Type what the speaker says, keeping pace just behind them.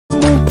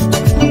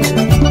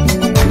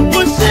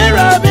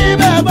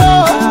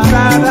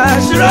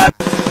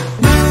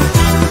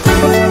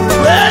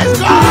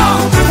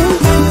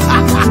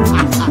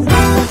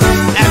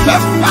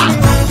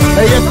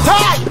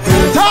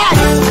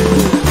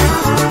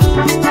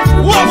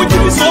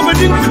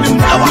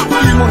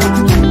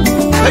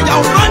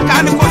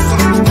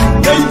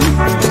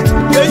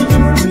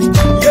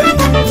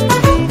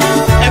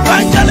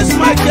Evangelist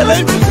Michael,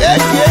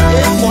 yeah.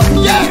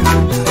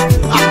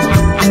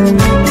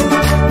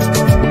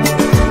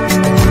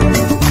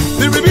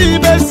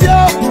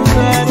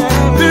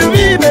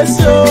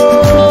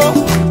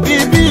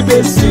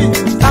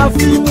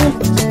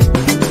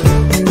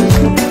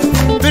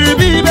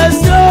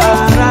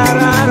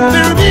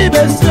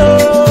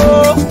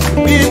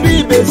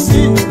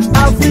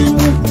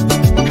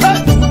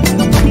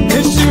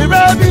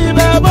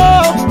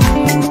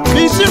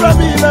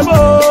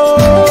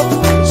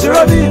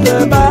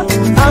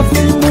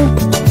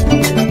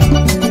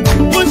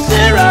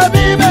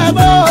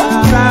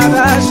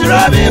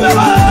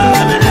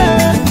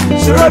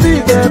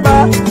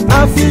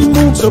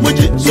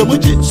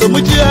 So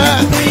much,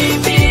 yeah.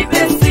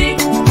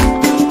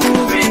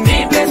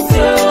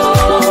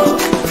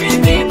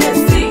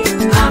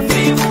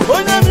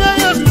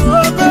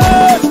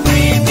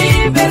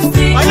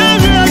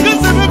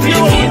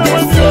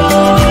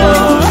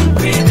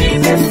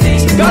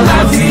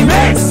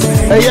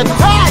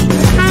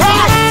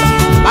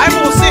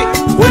 Bible say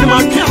when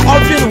man can't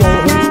open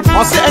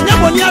or say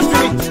anybody has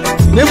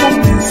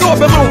so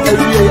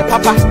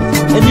papa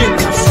and you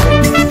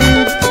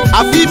I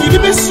feel you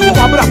be so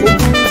abrabo.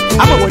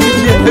 I'm a one year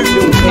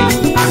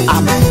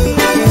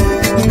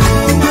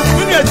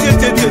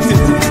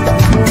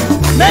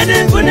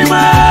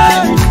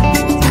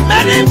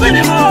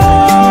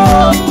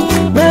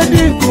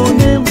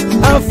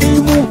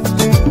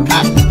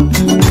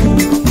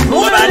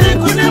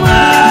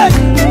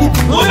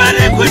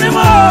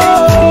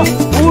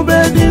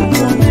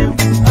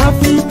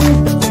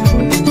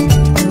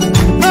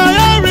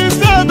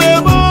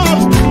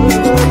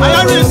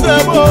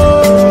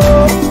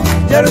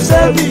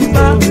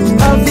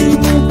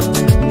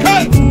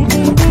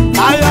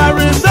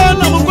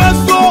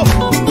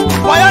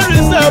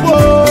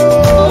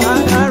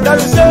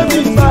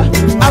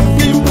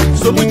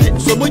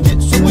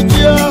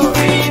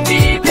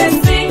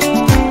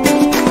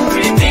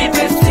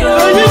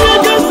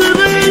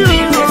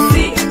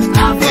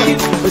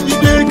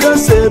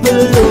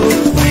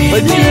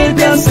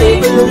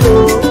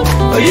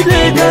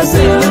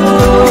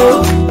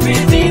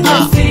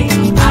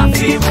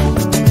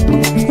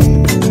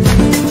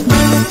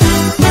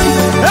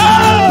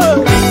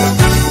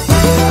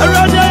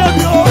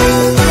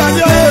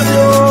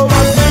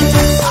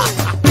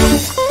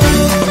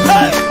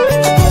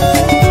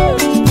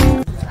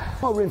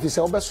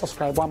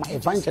subscribe to my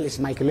Evangelist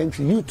Michael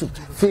Entry YouTube,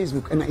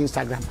 Facebook, and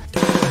Instagram.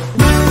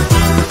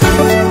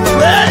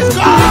 Praise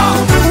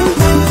God!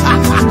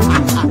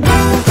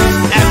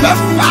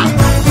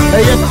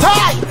 Hey,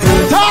 tight!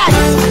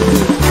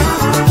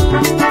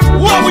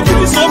 What would you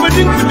be so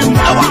ready to do?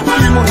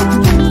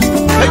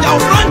 Hey, your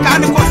friend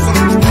can't question.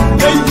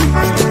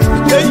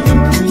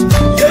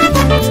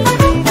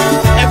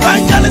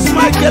 Evangelist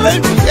Michael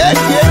Entry,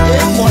 yeah.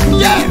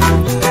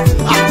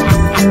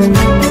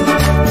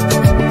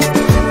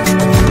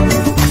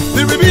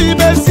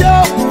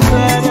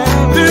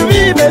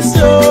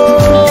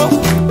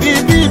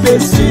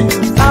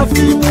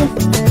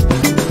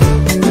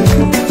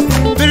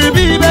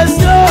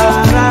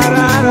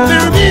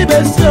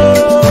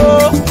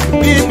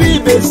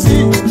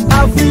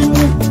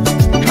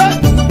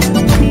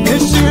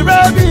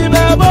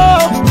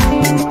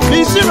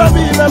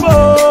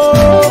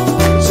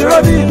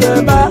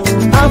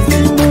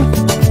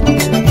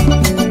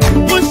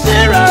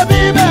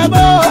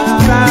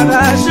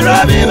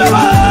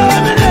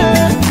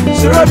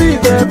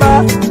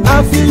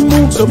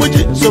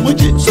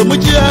 So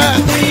much, yeah.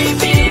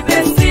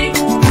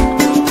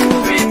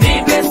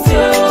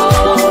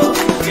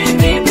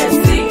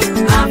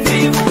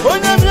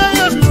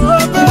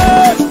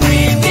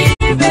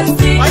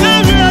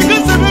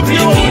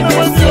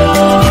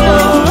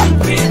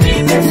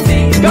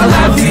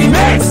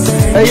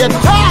 Hey,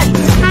 tight.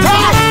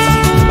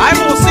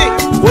 Bible say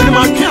when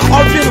man can't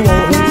open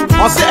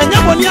or say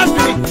anybody has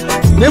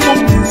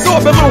so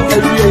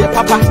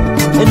papa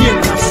and you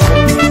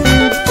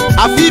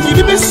I feel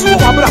you be so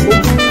abrabo.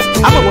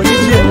 I'm a one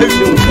year I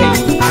feel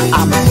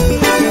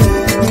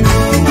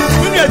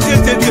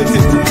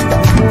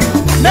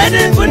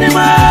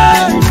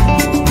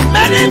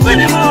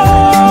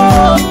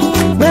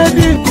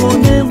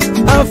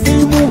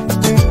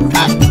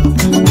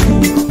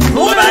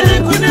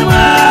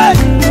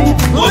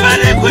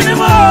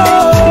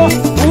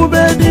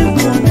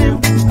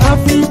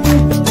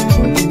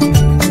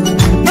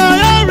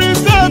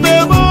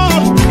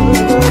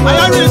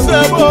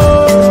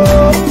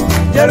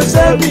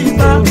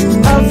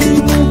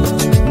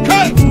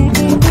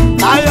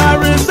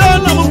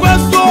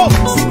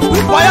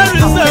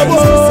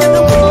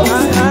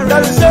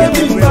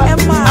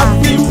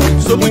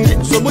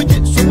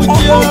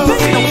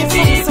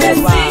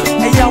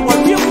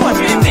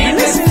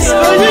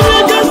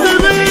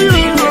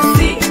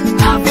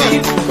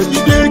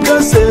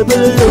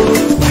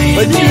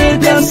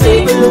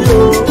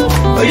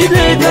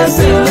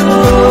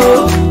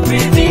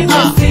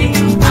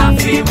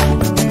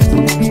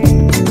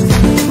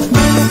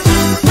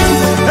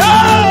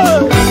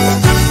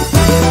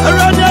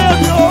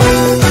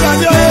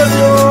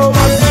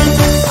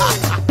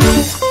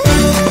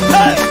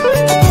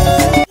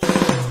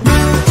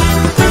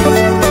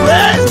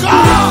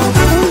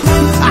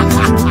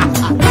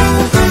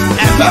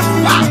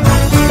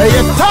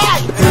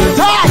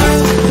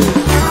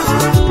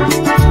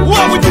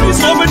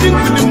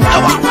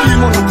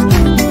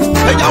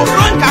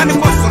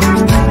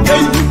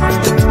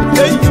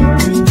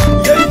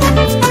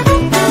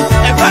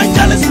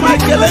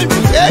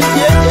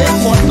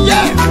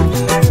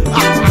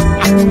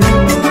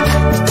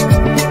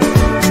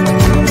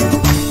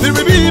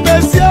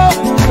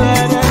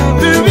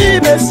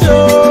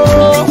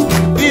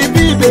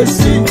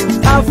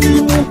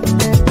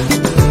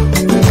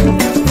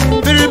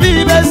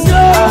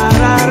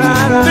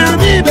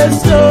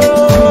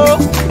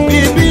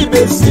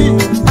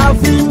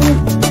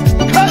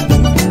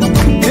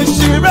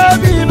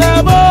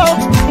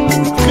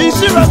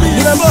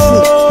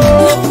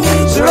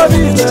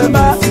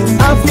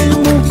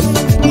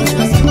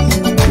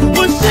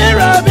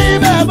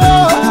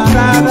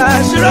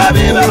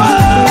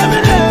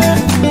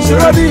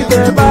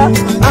Eba,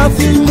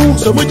 Afimu,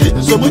 Somuji,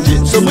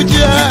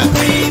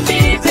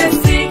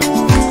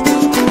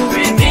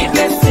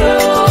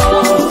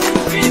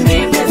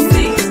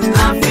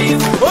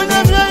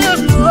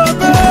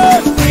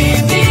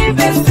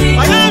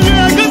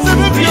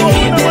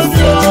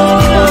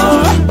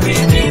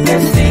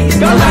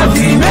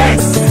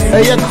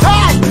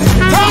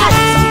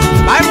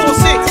 Bible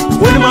says,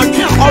 when my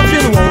king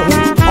offering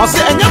or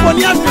say, and never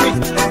near free,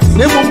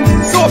 never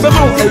so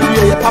Bema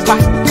papa,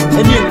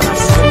 and you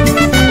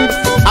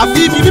I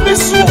feel you be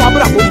so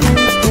abrabo.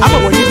 I'm a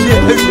one you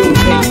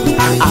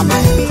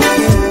Amen.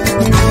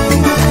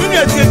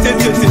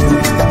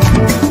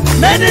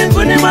 Many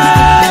Punima,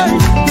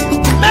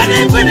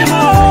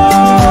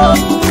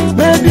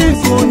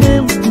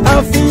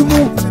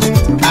 Afimu.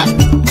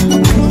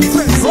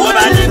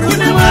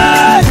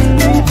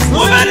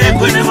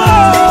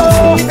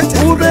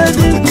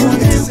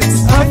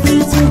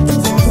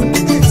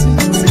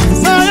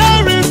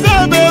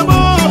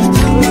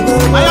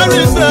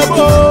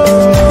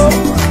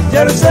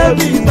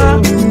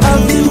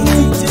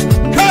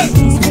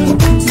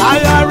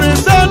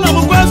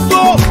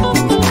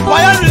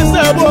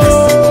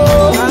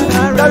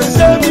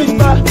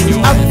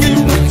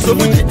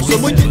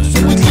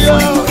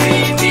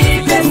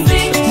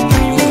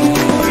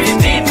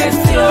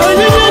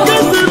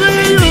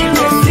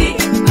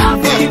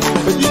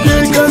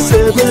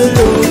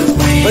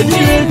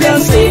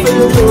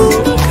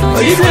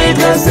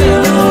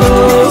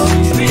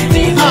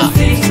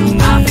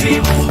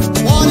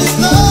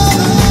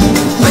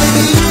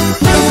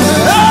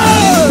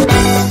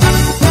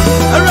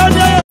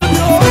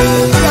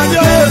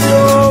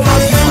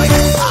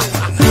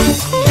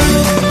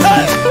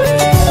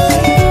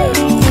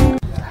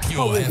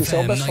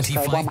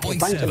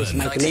 Evangelist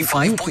Michael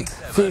YouTube,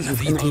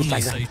 Facebook and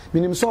Instagram.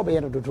 Minim so be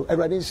do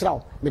everybody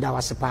israel me da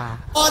wase pa.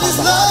 What is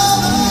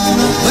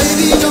love?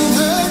 Baby, don't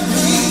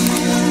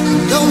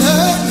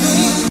hurt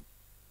me.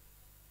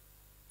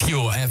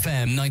 Pure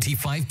FM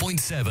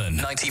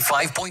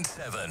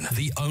 95.7,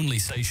 the only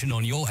station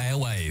on your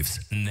airwaves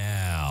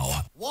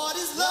now. What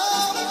is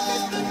love?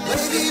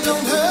 Baby,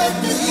 don't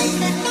hurt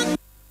me.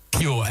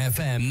 Pure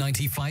FM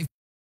 95.7,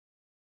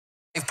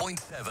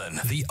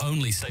 the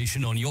only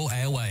station on your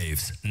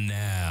airwaves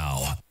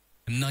now.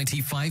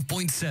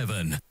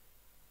 95.7.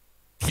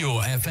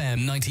 Pure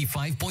FM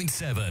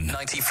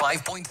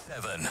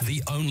 95.7,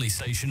 the only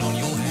station on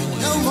your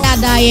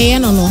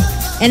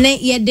airwaves. And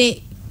then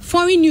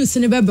foreign news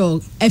in the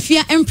Bible.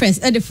 Ephiya Empress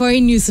at the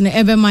foreign news in the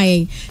ever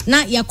my.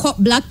 Now you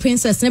caught Black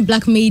Princess and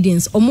Black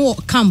Maidens or more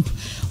camp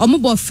or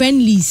more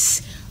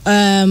friendlies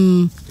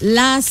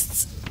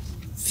last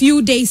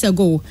few days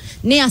ago.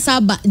 Ne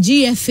asaba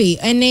GFA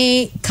and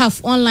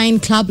CAF online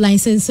club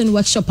licensing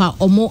workshop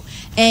or more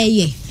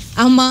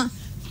ama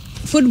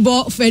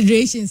football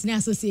federations and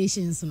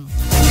associations no.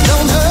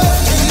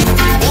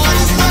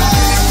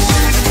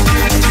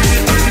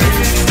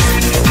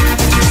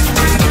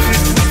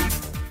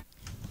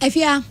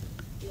 Ephiya.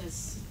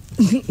 Yes.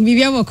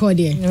 Bibia moko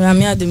de.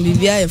 Nyamia dem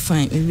bibia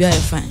fine.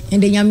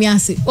 And then nyamia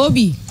say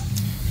Obi.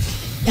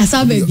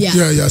 Yasaba bia.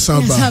 Yeah,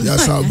 Yasaba.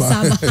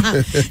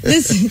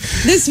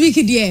 This week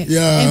dear.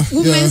 Yeah.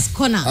 Women's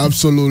Corner.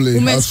 Absolutely.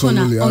 Women's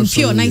Corner on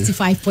Pure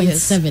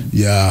 95.7.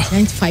 Yeah.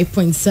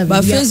 95.7.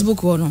 But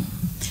Facebook no.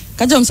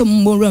 Kajam so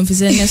mo run fi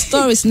say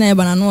stories na e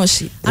ba na no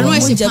hye. Ano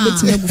hye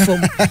betime gu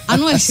fam.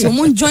 Ano hye. So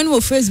mo join wo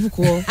Facebook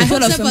wo. I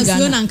hope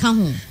so na nka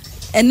ho.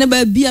 Enne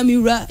ba bia mi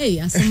wura.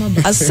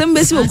 Asem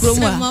si wo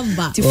krom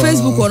a. Ti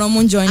Facebook wo no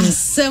mo join.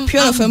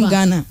 Pure FM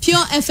Ghana. Pure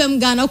FM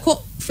Ghana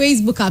ko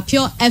Facebook at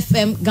Pure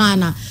FM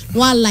Ghana.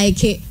 One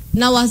like it.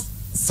 Now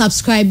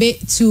subscribe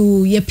it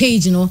to your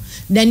page, you know.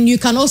 Then you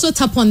can also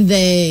tap on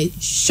the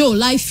show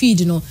live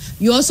feed, you know.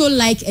 You also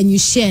like and you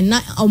share. Na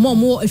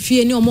more if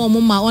you know more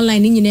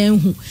online in your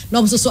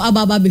no so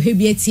ababa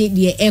behavior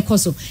the air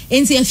coso.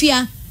 Enti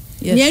Ephiya.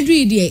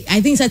 Yes.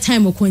 I think it's a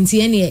time of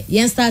continue.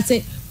 Yen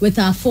started with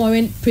our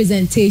foreign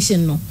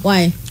presentation, no.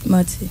 Why?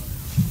 Mati.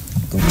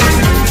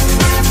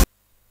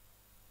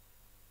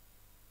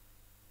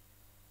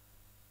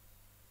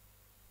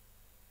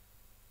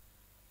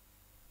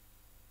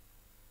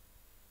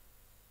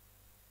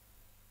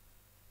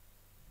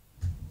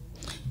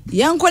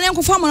 Yankwane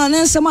nkofama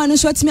na nsema anu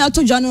so atimi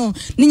atodwa no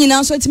ni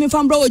nyina so atimi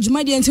fam bro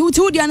odwuma de nti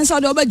wuti ane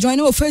sa de oba join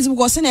no Facebook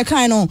o se ne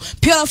kan no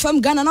Pure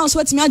FM Ghana na so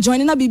atimi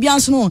join na bibia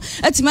nso no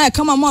atimi ya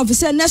kama mo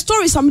ofise ne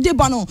story some dey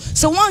ba no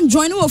so one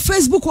join no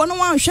Facebook o no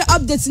one hwe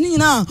update ni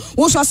nyina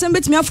wo so asem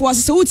betimi afo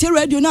ase se wuti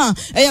radio na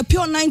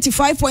Pure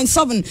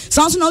 95.7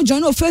 so no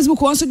join no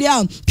Facebook o so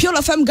dey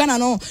Pure FM Ghana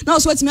no na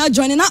so atimi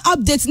join na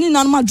update ni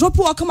na ma drop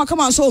o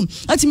kama so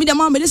atimi de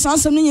ma me de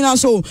sansem ni nyina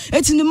so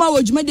etimi ma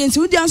odwuma de nti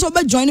wudi an so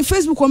oba join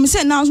Facebook o me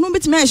se na no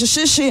bit me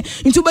she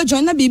into be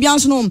join na bibia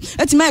so no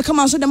etime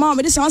come so the ma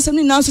me dey say asem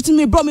ni na so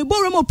me bro me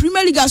borrow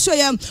Premier League so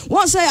yeah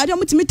one say I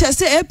don't me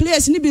test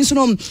players ni bi so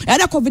no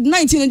ada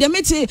COVID-19 and they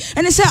meti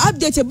and say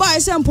update by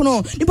sample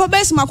no nipa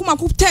best makoma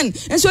 10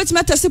 and so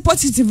etime test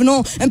positive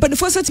no and the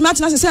first etime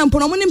atena say sample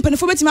no mo ni mpene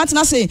fo betime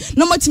atena say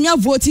no matime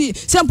vote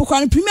sample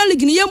kwa Premier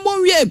League ni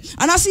yemon wie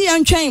and say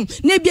yan twen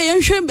na bia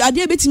yan hwe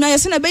ade betime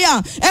ayese na be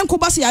ya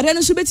enkoba say ade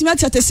no so betime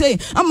atete say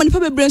amma nipa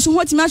bebre so ho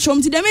etime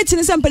atwom ti dem meti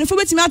ni sample fo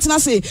betime atena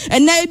say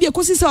and na bia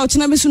kosi say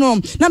ochena be so no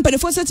na mpene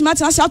fo say etime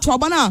atena say ato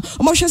aba na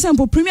mo hwe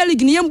sample Premier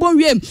League ni yemon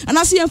wie and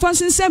say yan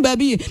fansin say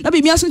baby na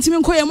bibia so ntimi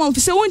nkoye mo fi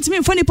say wontimi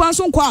mfani pan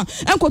so nkwa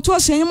enkoto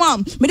asen mo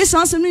me de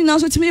sansem ni na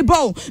so timi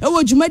bro e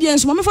wo dwumadi en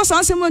so mo me fa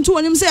sansem nto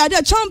wonim say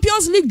ade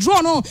Champions League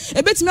draw no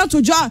e betimi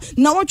atodwa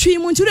na wo twi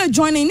mu nti de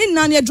joining ni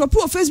na ne drop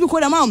o Facebook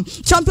or am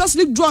Champions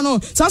League draw no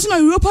sanso na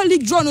Europa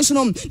League draw no so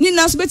no ni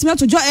na so betimi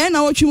atodwa e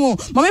na wo twi mu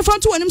mo me fa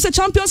nto wonim say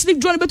Champions League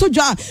draw no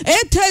betodwa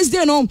e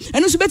Thursday no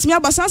eno so betimi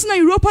aba sanso na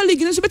Europa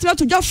League no so betimi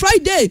atodwa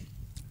Friday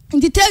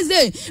the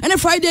Thursday and a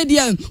Friday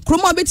there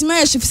Chroma bet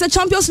me if say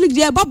Champions League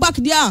there back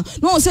there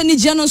no say ni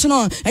Jano so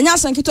no enya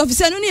sanket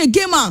officer no ni a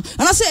gamer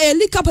and I say a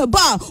leak up a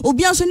bar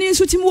obian so ni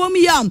so team wo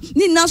mi ya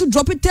ni na so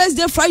drop it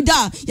Thursday Friday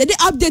ya dey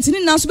update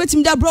ni na so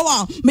betim da bro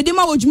me dey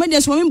ma wo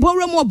dwumade so me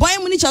borrow mo Bayern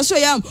Munich so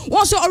ya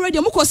won so already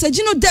mo ko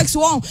Sagino Dex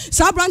won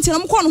sa brand na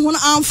mo ko no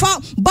ho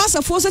amfa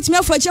Barca for set me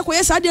afa check ko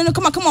yes ade no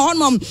kama hon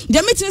mom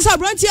the meeting sa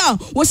brand ya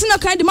wo sina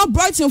kind ma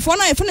Brighton for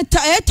na e fe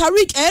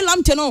Tariq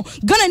Lamte no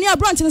Ghana ni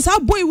brand sa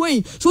boy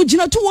way so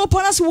Gina to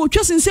open us wo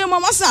twese nsem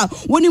masa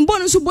woni mbo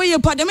no so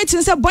boye pa the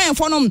meeting say Bayern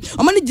for no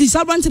amani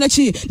disablant na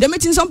chi the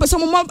meeting some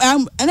person mo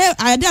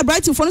I dey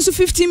Brighton for no so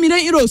 15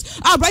 million euros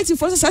Brighton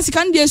for so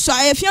second day so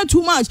Ephiya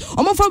too much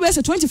omo for be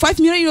 25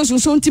 million euros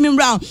so ntimi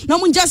mra na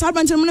mo just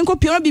Brighton mo nko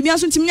pio bibia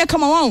so ntimi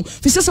kama won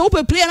fi say so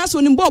open player na so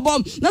ni mbo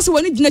na so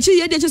woni na chi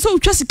ye dey so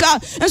twese ka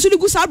enso di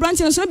gu sa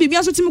Brighton so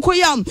bibia so timi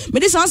koyam me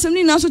dey san asem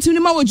ni na so timi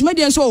ma wo dwuma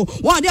dey so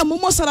wa dey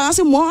mo sala na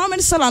say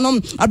Mohamed Salah no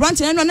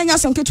Brighton no na nya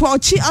asem keto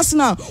chi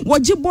Arsenal wo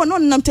jibo no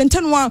nam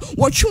tentenwa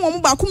wo twi wo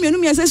ba ko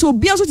mienu say so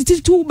bia so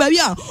tititu ba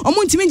bia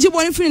omo ntimi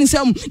jibo ne firi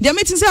nsam dey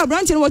meeting say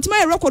Brighton wo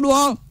tima record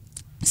wo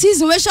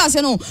season we shall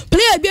say no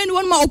player be any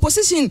one my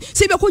opposition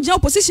say be ko gina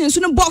opposition so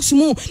no box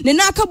mu ne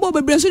na aka ball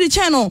bebre so the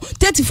channel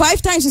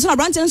 35 times so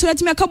Brighton so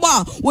letimi aka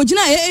ball wo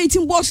gina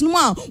 18 box no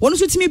ma wonu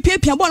so timi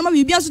pia ball ma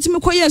bibia so timi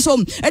koye so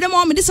e dem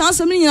ma me de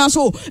sansam ni nyina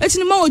so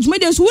etini ma wo djuma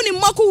den so woni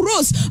Marco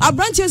Rose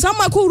Brighton so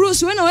Marco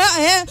Rose we no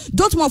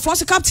Dortmund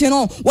force captain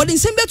no wo de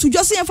sembe to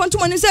just say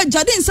fantom ni say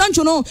Jadon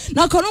Sancho no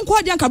na kanon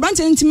kwa dia ka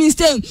Brighton timi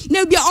stay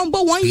na bia on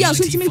ball 1 year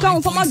so timi ka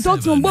former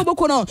Dortmund bobo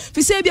ko no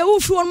fi say bia wo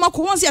fi won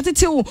Marco once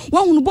yatetewo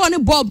wo hunu ball ne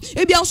Bob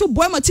ebi also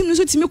boy my team no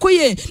so timi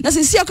koye na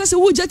se sia ka se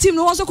wo team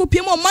no so ko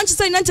piem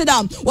Manchester United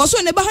wo so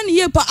ne ba ha ne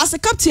ye pa as a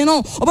captain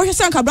no obehwe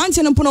sanka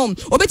Brighton no pono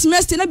obetimi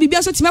stay na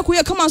bibia so timi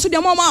koye kama so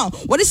de mama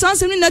wo de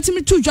sansem ni na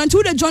timi to join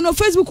to the join on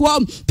Facebook wa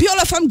Pure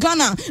FM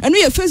Ghana and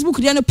we Facebook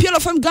dey no Pure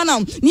FM Ghana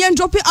ni en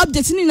drop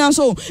update ni na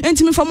so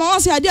entimi from one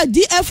say ade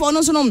DF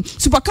no so no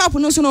Super Cup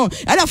no so no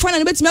ade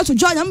final betimi to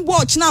join am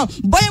watch now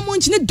Bayern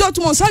Munich ni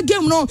Dortmund sa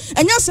game no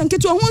enya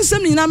sanketo ho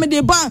nsem ni na me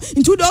de ba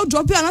into the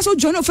drop and so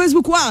join on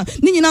Facebook wa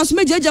ni nyina so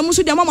meje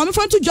muso de mama me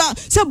fan to dwa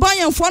say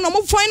Bayern for no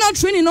mo final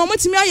training no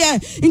matimi aye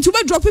into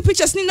be drop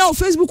pictures ni na on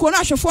Facebook or na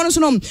hwefo no so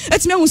no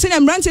etimi hu say na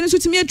mbrante ni so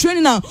timi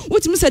training na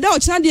wotimi say da o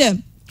china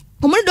de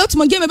Omani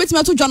Dortmund game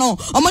betimi to Jano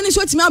omani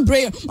so timi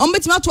abre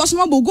betimi to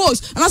asoma bo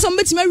goals and asem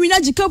betimi win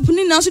agi cup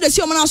ni na so de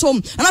si omana so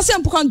and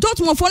asem pokan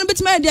Dortmund for no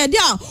betimi de dia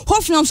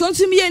Hoffenheim so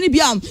timi ye ni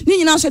bia ni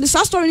nyina so de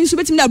sa story ni so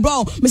betimi da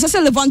bro me say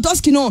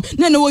Lewandowski no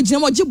na wo gina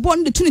mo gi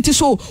ball de tunity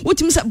so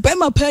wotimi say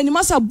bema pa ni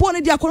masa ball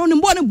ni dia kono ni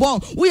ball ni ball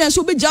wo ye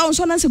so be jaw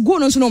so na say goal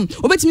no so no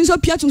obetimi so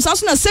pia tum sa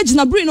so na Serge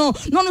Gnabry no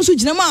so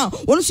gina ma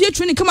wonu so ye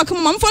training kama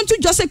ma mfa to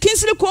just say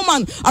Kingsley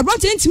Coman abroad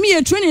timi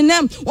ye training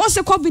nem once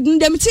COVID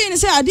ndem ti ni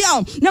say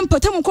adia nem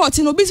patam ko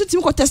no bi so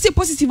timi ko test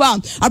positive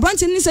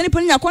Brighton ni se ni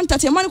pani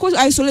contact e man ko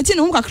isolate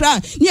ne ho kakra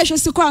ni e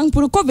hwese ko an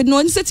COVID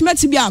no ni se timi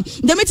atibia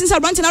the meeting say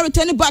Brighton na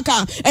return back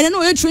and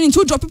no e training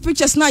to drop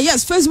pictures na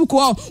yes Facebook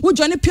wo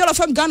join Pure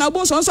FM Ghana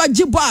bo so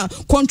agiba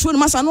control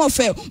masa no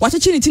fe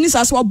wachechi ni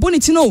tinisa so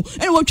bonity no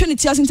and wo twani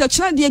tias into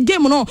china the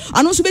game no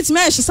anu so betimi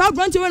e hwese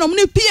Brighton we no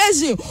ni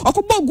PSG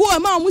okobo go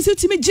ma mu se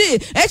timi G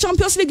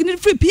Champions League ni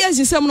free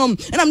PSG sem no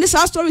and am this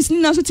stories ni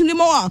na so timi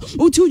mo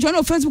wo tu join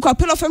on Facebook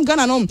Pure FM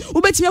Ghana no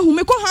wo betimi hu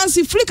me ko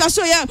Hansi Flick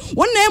so yeah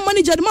one name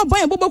manager de ma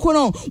Bayern bobo ko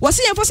no wo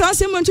se yen for san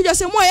sem to just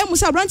say mo ya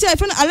musa Brighton e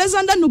fe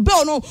Alexander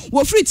Nubel no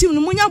wo free team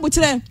no munya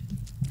botre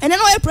and then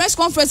no press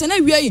conference and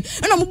we and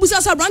I'm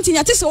busa Brighton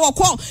ya tese wo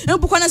ko en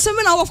bukwana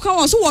 7 hours kan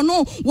won so wo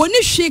no wo ni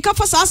hwe ka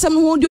fa sa asem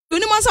no ho When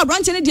man say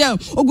branch any there,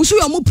 ogusu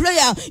your mu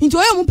player, into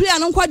your player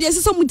no kwade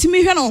ese so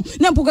mutimi hwe no,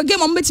 na mpoka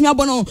game am betimi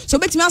abono, so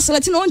betimi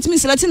selecting no ntimi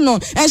selecting no.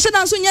 And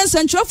shedan so nya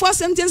central for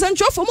something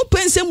central for mu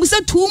pensem bu say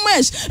too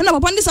much. Na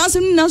papa ndi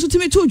sansem na so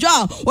timi too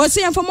dwa. We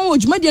say yemfa ma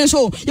wojuma de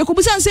so,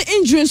 yakobusa say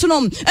injury so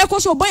no.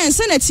 Ekoso buy and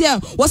senate here.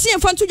 We say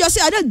yemfa too dwa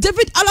say ada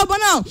David Alaba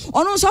now.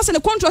 Ono so say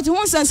the contract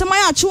won say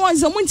my achi won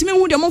say muntimi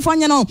hu de mo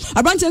fanya no.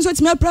 Branch so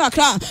timi pra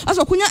kra.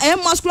 Aso kunya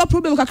muscular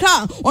problem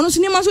kakra. Ono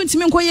so nima so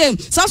timi nkoye.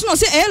 Saso no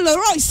say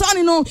Leroy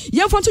Sane no.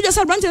 Yemfa too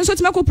just Branch so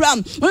timi ko pra.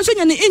 Ono so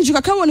nya ne injury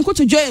kakra won ko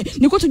to dwe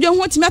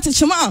ho timi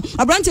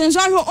atechema. Branch so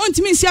ahwo on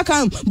timi nsia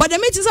kan. But the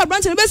meeting say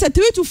Branch be say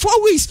 3 to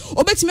 4 weeks.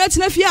 Obetimi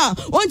atena fia.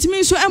 On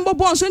timi so embo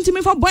bon so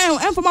timi fa boy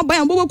emfa ma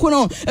boy bobo ko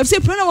no. If say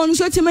plan won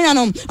so timi ya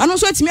no. Ano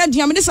so timi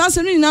adia me de sanse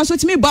no nyina so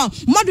timi ba.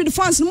 Madrid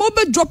fans no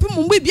be drop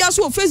mo be bia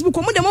so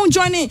Facebook mo de mo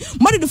join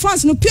Madrid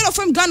fans no Pure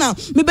FM Ghana.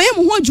 Me be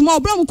mo ho adwuma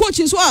obra mo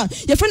coaching so a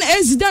ye fa na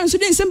Zidane so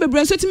den sembe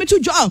brand so timi to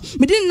joa.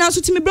 Me din na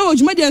so timi bra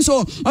adwuma den so.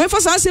 O me fa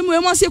sanse mo e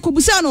mo se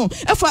kobusa no.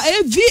 E fa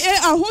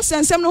VAR ho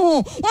sensem no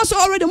ho. Once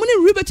already mo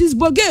ni Liberty's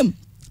ball game.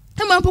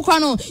 Ema pokwa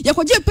no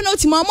yakoje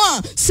penalty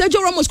mama Sergio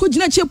Ramos ko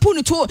gina chepu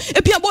ni to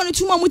epia ball ni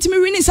tuma mutimi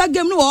win sa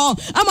game no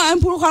ama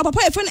emporo kwa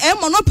papa efen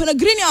ema no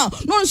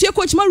Pellegrini no so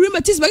coach ma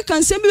Remetis be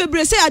kan sembe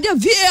bebre say ade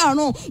VAR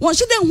no won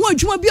hye den ho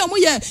adwuma bia mo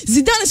ye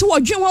Zidane se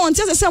wodwen ho won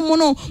tese sem mo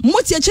no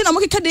moti eche na mo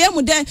keka de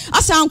emu den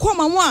asa anko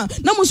ma mo a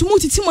na mo so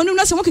mutiti mo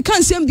na se mo keka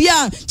nsem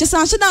bia je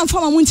san hye dan fa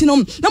ma munti no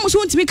na mo so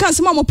ntimi kan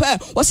sem mo pe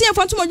wo se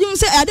yemfa ntoma dwum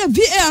say ade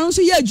VAR no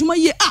so ye adwuma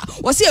ye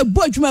wo se e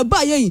bo adwuma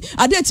ba ye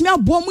ade timi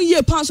abo mo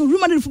ye pan so Real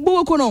Madrid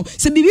football ko no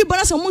se bibi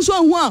bana se mo so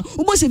hu a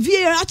wo se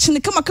VAR action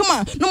kama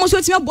no mo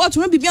so timi abo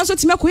to bibi so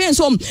timi akoye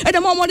so e de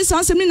mo de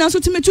sansem ni na so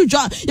timi to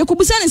dwa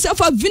yakobusa ne se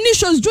fa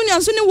Vinicius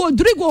Junior so ni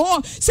Rodrigo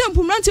ho se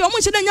mpumrante o mo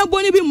che da nya bo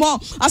ni bi mo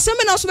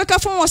aseme na so be ka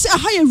fon wo se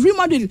aha ye Real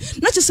Madrid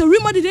na che se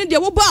Real Madrid de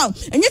wo ba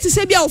enye te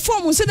se bia wo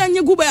form se da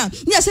nya guba ya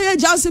nya se ya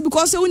jase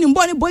because se wo ni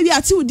mbo ni boy bi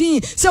ati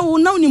udin se wo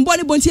na ni mbo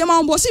ni bontie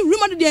ma mbo se Real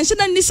Madrid en se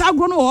da ni sa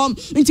agro no ho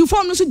nti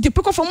form no so de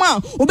peko form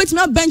a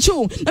obetimi bench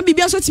o na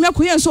bibia so timi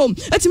akoye so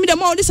etimi de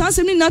mo de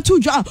sansem ni na to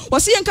dwa wo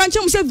se yen kan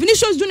chem se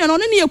Vinicius Junior no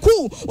ne ye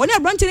cool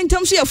woni Branch in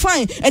terms so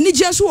fine eni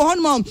je so ho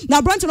no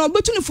na Branch no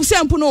betu ni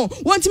fusempo no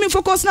want me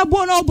focus na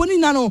ball na oboni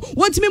na no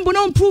want me bo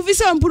no improve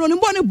sempo no ni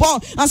ball ni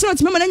ball and so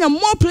timi na nya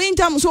more playing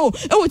time so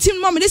e wo team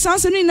ma me de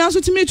sanse ni na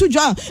so timi to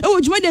dwa e wo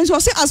djuma den so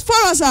say as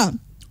far as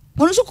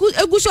ono so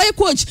eguso ye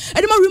coach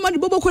e de ma Real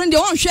Madrid bobo ko de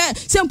won hwe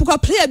sempo kwa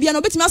player bia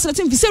no betimi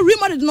aseletin fi say Real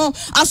Madrid no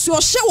aso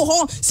hye wo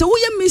ho say wo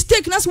ye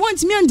mistake na so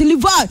want me and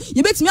deliver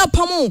ye betimi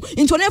apamo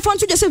into na fan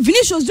to just say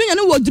Vinicius Junior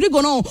no Rodrigo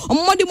no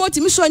omode mo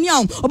timi so ania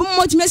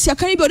obomo timi sia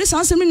kan bi o de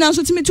sansem ni na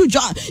so timi to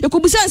dwa ye ko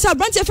busa say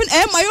Branch FN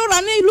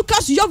Mayora ne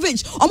Lucas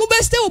Jovic omo be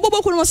stay wo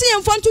bobo ko no say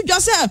ye fan to dwa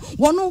say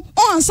wono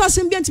on answer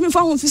sem bia timi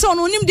fa ho fi say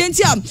ono nim de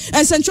ntia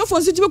en central for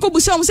timi ko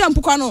busa mo say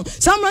ampokwa no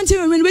sam Branch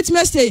we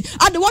betimi stay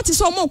at the what is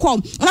so mo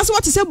kom and so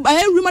what is say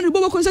Real Madrid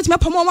bobo kon setime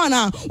pamo ma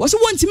na wo so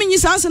wontimi nyi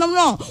sanse no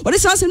no wo de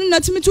sanse no na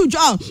timi to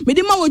dwa me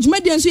de ma wo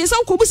djuma de nso ye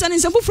san ko busa ne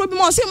nsem foforo bi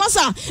ma o se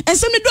masa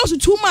ensem ne do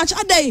too much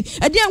adai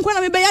e de enko na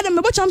me be ya de me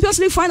bo Champions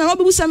League final no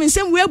be busa me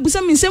nsem we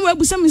busa me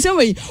nsem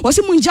we wo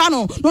se munja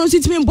no no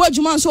timi bo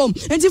djuma so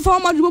enti for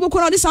Madrid bobo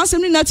kon de sanse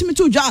no na timi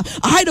to dwa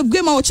ahead of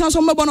game our chance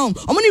on me bo no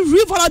omoni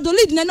rival the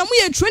lead na mo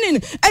ye training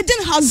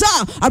Eden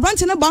Hazard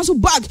Branch na bounce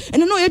back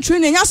and no ye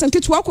training ya san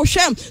ketu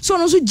akwohwem so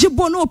no so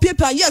jibo no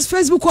paper yes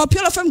Facebook or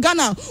Pure FM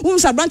Ghana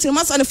unsa Branch and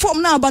the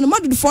form now but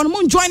Madrid for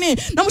no joining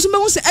na mo so be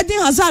hu say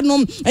Eden Hazard no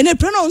and the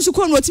plan on so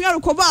ko no timi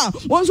recover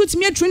won so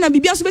timi train na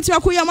bibia so betimi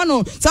akoya ma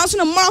no sa so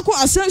na Marco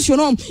Asensio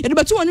no e de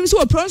beto onim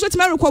so plan so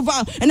timi recover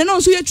and no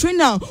so ye train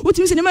now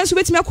utimi se ne man so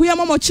betimi akoya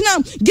ma mo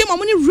china game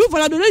mo ni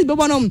rival do le be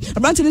bo no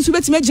Branch so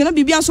betimi agena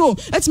bibia so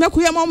etimi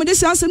akoya ma mo de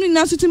sansem ni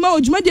na so timi ma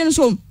odwuma de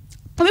so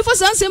me for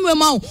sanse me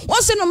ma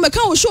won se no me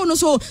kan wo show no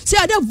so say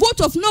ada vote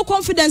of no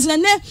confidence na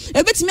ne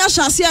e betimi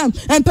ahase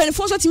and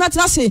penfo so timi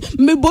atrase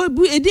me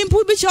edin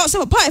pu bi cha say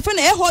papa e fa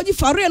na e hoji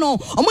fare no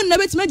omo na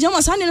betimi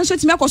jama sa ne no so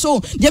timi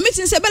akoso the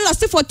meeting say be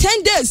last for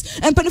 10 days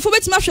and penfo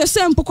betimi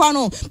ahwese mpokwa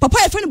no papa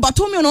e fa ne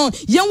Batomio no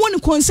yen won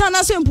concern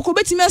na say mpoko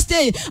betimi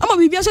stay ama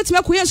bibia so timi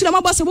akoye so na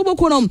mabasa bobo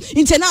ko no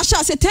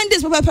international say 10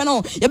 days papa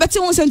no ye beti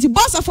won senti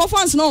basa for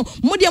fans no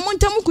mo de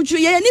montam kuchu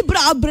ye ni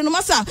bra abre no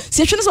masa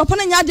se hwe no so papa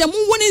na nya de mo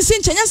woni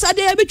nsin chenya sa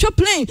de be twa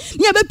plane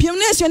ni e be piem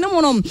na ese ne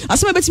mo no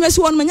asema betimi ese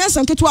won manya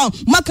sanketwa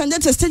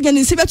makandete stage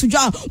ni se be to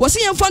dwa wo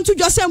se yen fan to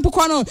dwa se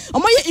mpoko no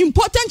omo ye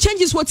important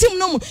changes wo team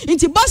no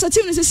inti basa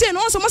team ni se se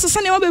no so masa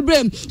sane wa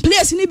bebre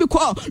players ni bi ko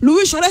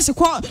Luis Suarez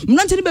ko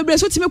mnante ni bebre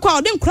so timi ko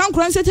o den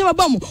kran se te ba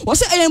bam wo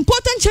se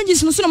important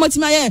changes no so na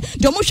matimi aye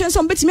de mo hwen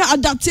so betimi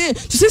adapt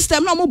to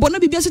system na mo bo na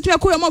bibia so timi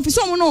ko ya ma fi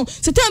so mo no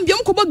se time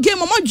biam ko bo game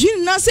mo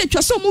dwin na se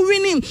twa so mo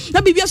winning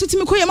na bibia so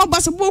timi ko ya ma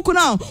basa bo ko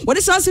na wo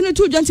de sanse ni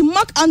to dwa nti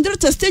mark under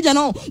stage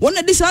no won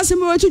na de sanse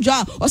mi we to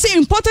dwa o say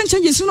important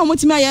changes no mo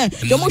timi aye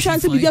de mo hwen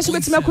se bibia so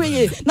betimi ko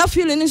ye na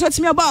feeling ni so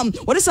timi aba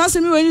wo de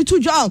sanse mi we ni to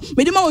dwa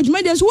me de ma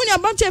odwuma de so woni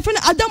abante e fe na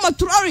Adama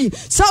Traore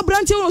sa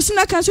brante wo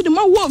sina kan so de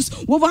ma Wolves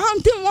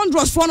Wolverhampton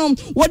Wanderers for no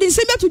wo de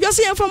se be to dwa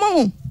se en fa ma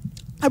ho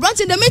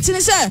Abranti the meeting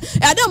is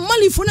Adam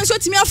Mali for no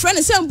to me a friend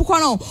and Sam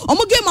Bucano.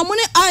 Omo game my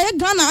money I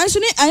Ghana and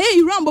Sunny I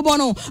Iran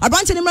Bobono.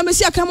 Abranti the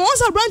Mamesia come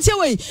once Abranti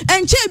away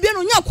and Chabian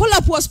on your call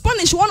up was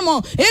Spanish one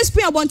more.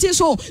 SP Abonte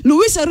so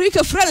Luis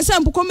Enrique friend and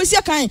Sam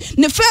Bucomesia kind.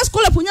 The first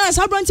call up on your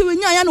Abranti with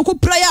Yano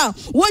prayer.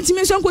 One to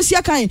me son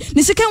Cosiakai.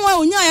 The second one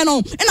on Yano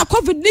and a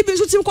COVID living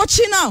to Tim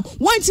Cochina.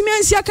 One to me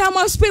and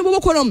Siakama Spain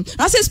Bocorum.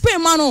 I say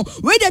Spain Mano.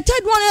 Where the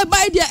third one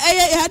by the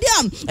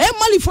Adiam.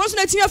 Mali for us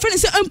let me a friend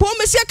and say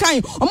Empomesia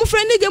kind. I'm a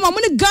friend game my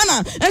money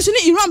Ghana and so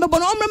Iran but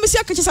no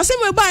Mesia catches a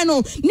same by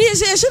no near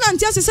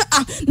say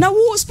now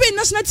who Spain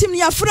national team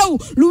near Fro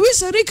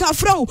Luis Enrique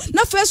Fro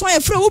na first one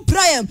Fro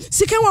prior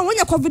second one when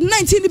you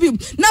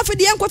COVID-19 now for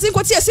the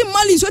Encotin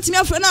Mali so to me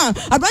friend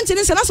a branch in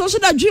and also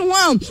that dream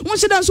one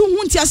should so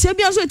won't ya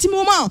Serbia so team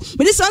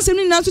but this answer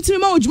now to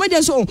team out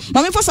so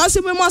my first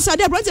answer we must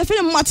say branch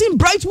film Martin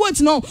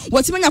Brightwood no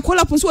what when you call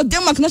up so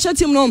Denmark national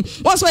team no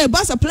also a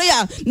Barca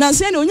player now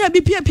saying on your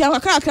BP Pia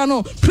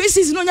no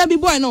preseason on your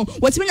boy no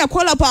what when you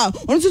call up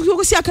on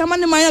to see a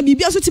command my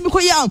Bibia so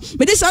typical ya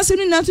but this answer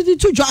now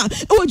to draw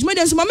oh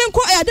Jumadians my men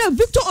call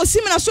Victor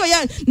Osimhen so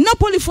ya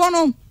Napoli for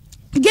no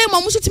game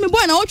amuso timi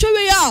boy na otwe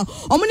we ya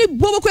omni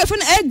bobo ko efe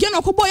na again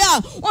okoboy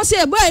ya on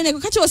say boy na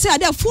ka che say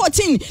ade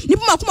 14 ni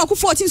buma kuma ko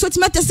 14 so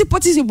timi test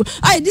positive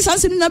ai this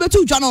answer na be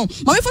to dwa no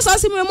ma me for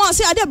say me mo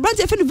say ade brand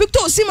efe Victor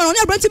Osimhen on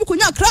brand bi ko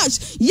nya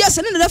crash yes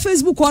na na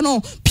Facebook no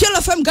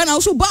PLFM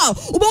Ghana so ba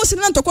ubo so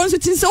na ntokon so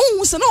tin say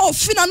hu se na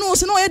ofina no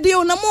se na ye de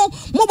na mo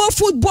mobile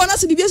football na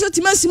se bibia so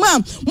timi asima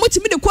mo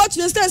timi de court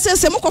to stand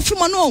say mo ko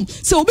fima no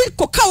se obi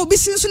ko ka obi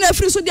sin so na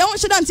free so de won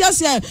sheda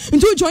antiase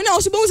into join na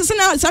so bo se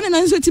na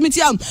so timi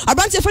tiam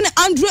branch efe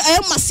Andrew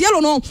Marcelo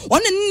no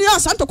on ni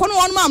asanto kono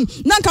one man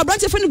nanka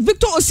branch efe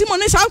Victor Osimhen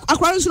ne sa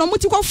akwara so no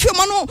muti kwa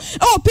fioma no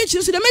e pitch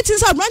so the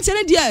meetings are branch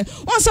ne dia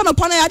on sa no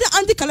pana ya de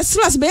Andy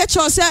Calestras be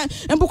che say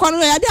empokwa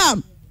no ya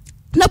de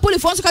Napoli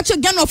for so catch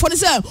Ghana for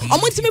this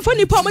omontimi for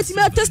nipa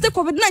omontimi test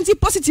COVID-19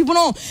 positive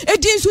no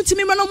edin so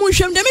timi ma no mo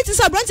hwem the meeting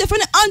sa branch efe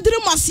Andrew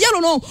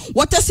Marcelo no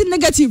what test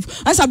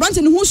negative and sa branch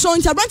ne hu so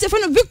inter branch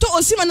efe Victor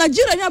Osimhen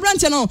Nigeria nya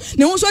branch no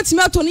ne hu so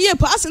timi ato ne ye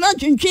pa Arsenal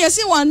dwintwe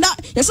yesi wanda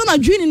yesa na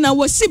dwini na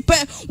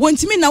wasipe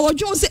wontimi na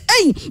wodwon se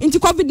inti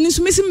COVID ni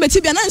so mesi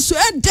mbeti bia na so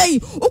day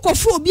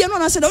ukofu obi no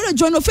na se da we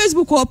join no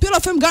Facebook or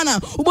PLFM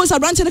Ghana ubo sa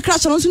branch ne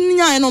crash no so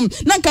nya no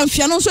na kan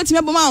fia no so timi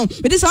aboma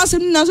me this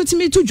asem na so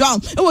timi to dwa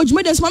e wo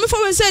dwuma dem ma me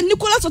we say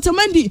Nicolas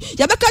Otamendi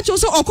ya be catch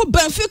so onko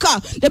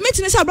Benfica the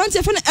meeting is branch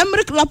efe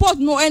Emerick Laporte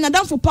no and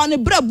adam for pan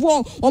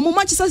brebo o mo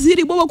Manchester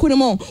City bobo ko ne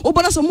mo o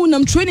bona so mo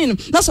nam training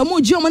na so mo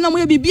ji o mo na mo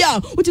ya bibia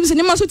utimi se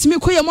ne ma so timi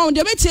koye mo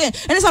the meeting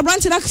and is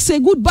branch na say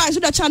goodbye so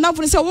that channel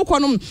for say wo ko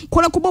no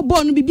ko na ko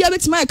bobo no bibia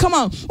betima e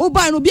kama o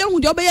ba no bia hu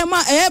de obeya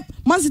ma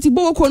Man City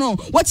bobo ko no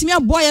watimi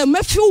aboy me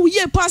feel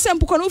ye pass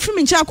empoko no fi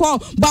mi ncha ko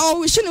ba o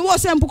we shine wo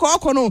se empoko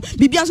ko no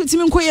bibia so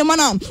timi koye ma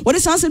na wo de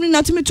sanse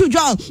na timi to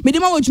dwa me de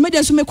ma wo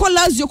dwuma so me ko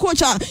Lazio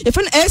coach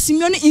efen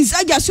Simeone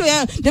Inzaghi so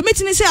ya the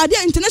meeting say ade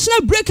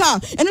international breaker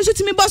eno so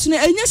timi baso na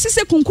enya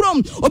sese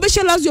kunkrom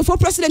obehye Lazio for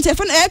president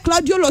efen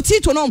Claudio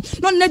Lotito no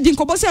ne din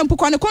ko bosse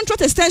empoko ne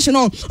contract extension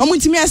no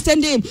omuntimi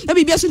extending na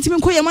bibia so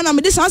timi koye ma na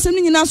me de sanse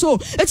ni nyina so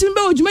etimi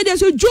be wo dwuma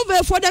so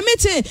Juve for the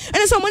meeting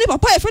ene so money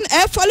papa efen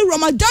Fali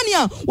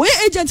Ramadania we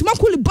agent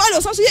makuli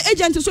balo so ye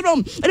agent so no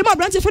e ma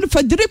branch efen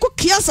Federico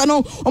Chiesa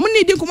no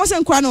omuni din ko mo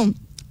sen kwa no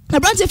na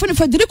branch efe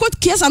Federico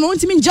Chiesa no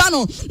ntimi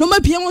njano no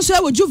mapie mo so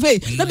e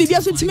Juve na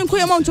bibia so ntimi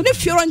koye mo to ne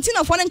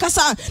Fiorentina for ne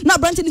nkasa na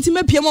branch ntimi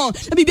mapie mo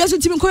na bibia so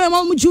ntimi koye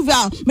mo Juve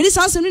me dis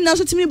ansem ni na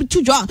so ntimi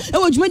tudwa e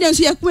wo dwuma den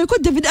so ye ko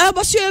David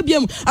Alaba so e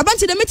biam branch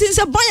de meeting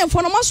se Bayern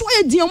for no maso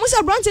e di mo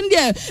se branch de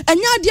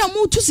enya ade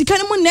amu tu sika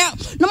ne mo ne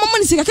na mama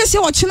ne sika kese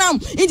wo chenam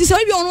nti se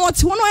bi ono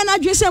wote wono na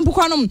adwe se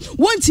mpokwa no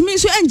wontimi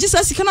so enji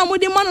sa sika na mo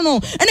de man no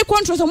ene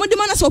contract mo de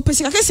man so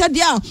pesika kese de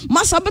a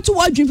masa beto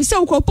wo adwe fi se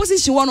wo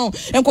position wo no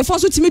enkofo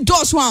so timi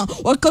dos one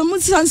or come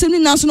sansem ni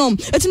national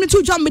etimi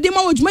to jam me de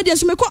ma wo dwuma de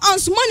so me ko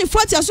Ansumani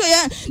Fati so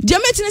ye de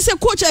meeting say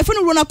coach e fe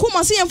no Ronaldo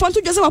Koeman say enfan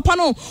to jese papa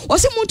no o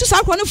se muntu sa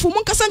akwa ne fu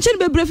mun kasa nche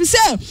bebre fi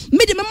say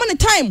me de me man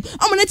time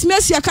amana timi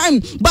asia kan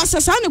ba sa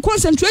ne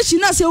concentration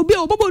na say obi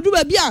obobo du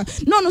ba bia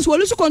no so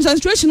lose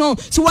concentration no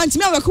so want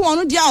me awako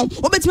wono dia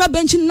obetimi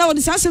bench na wo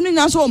de sansem ni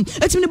naso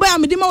etimi ba ya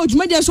me de ma wo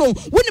dwuma de so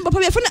woni papa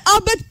be fe no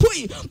Albert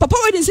Pui papa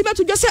we de se be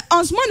to jese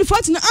Ansumani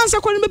Fati na answer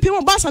ko ne me pie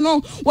mo ba sa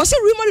no wo se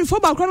rumor for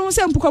ba kra no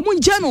se mpukwa mun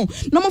je no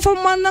na mo fa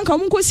man nanka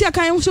mun ko si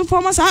akan so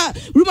for masa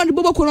rumor de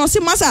bobo ko no se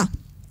masa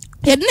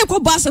yedne ko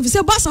basa fi se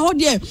basa ho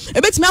de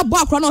ebetimi abo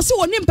akra no se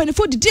woni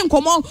mpanifo didi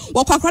nkomo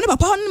wakwa akra ne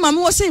papa ne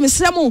mame wo se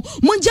mesremo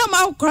munja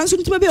ma akra so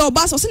ntime be o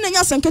basa se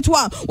nanya sanketo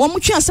a wo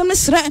mutwe asem ne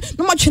sre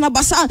no matwe na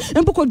basa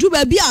empoko du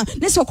ba bia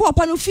ne se ko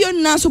papa no fie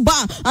na so ba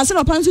anse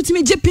na papa so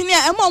timi jepini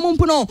a ema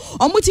ompo no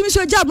omutimi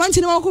so ja branch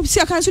ne ko si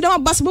akan so de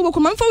basa bobo ko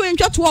mamfa we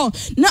ntwato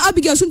na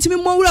Abigail so ntimi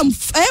mo wuram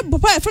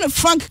papa e fe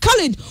Frank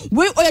Khalid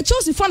we o ya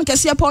Chelsea fan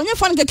kase ya pa onye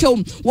fan keke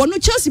wo no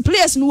Chelsea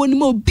players no woni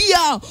mo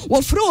bia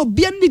wo fre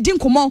obi ne di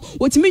nkomo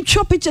wo timi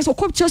otwa pictures o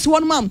cop Chelsea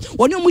one man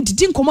woni omo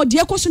didi nkomo de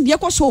ekoso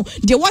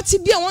de wati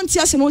bia won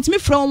tia se no otimi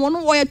frɛ won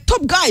no wo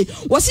top guy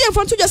was here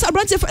for to just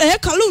abrante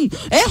Kalun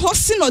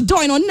Hossin or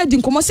Doin on the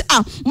nkomo se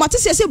mate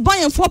se buy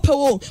and for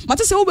pewo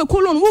mate se wo be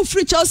kolon wo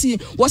free Chelsea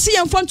was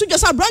here in front to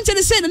just abrante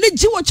say na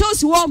jiwo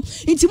Chelsea wo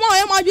intimo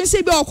am adwen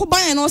say be okɔ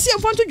buy no se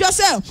in front to just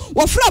say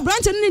wo free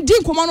abrante ni di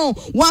nkomo no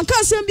wan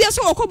kan sem bia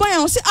se okɔ buy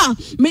no se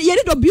me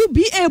yeri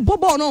WBA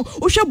bobo no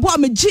wo hwɛ bo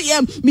me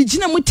GM me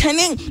gina mu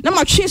tenen na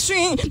ma twe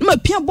swin na ma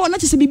pia bo na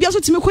te se bibia so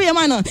timi koye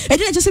man no e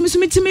de na te se me so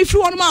timi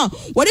free one ma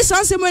wo de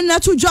san sem na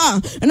to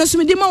dwa na so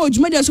me di ma wo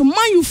dwuma so man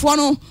you for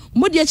no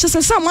mo de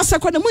chese sa masa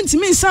kwa na mo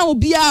ntimi nsan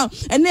obia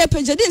ene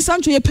pejade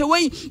nsan to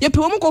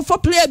yepewe mo go for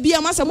player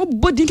bia masa mo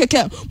body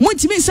keke mo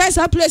ntimi nsan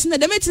sa players na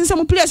de metin sa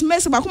mo players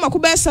mesa ba ko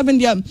be 7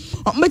 dia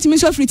mo ntimi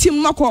so free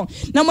team mako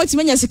na mo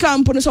ntimi nya sika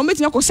mpo no so mo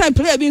ntimi ko sign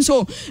player bi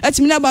so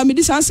etimi na ba me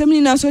di san sem ni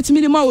na so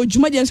etimi di ma wo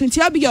dwuma de so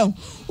nti Abigail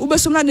wo be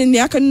so na de ne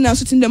aka ni na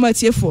so tin de ma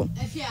tiefo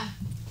Ephiya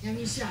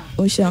Yamisha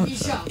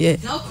Osha yeah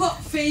now call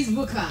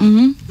Facebooker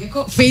you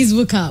call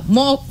Facebooker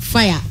more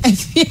fire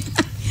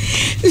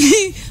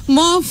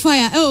more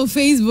fire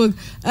Facebook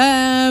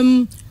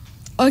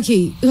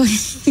okay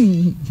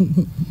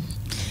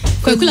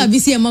kwakula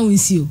bisi ama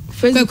wonsio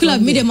kwakula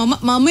media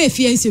mama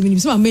Ephiya nsio minim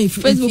so mama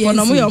Facebook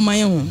on mo your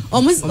man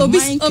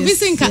obi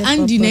sinka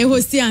Andy na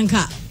host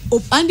anka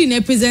Andy na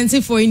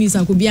representative for news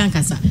anko bi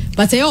ankasa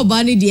but e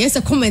oba ne dey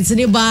say comment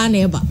ne ba na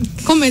eba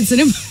comment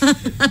ne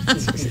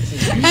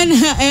and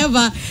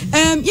ever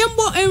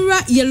yembo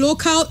enra your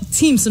local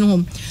teams no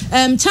home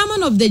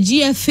chairman of the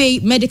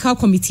GFA medical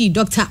committee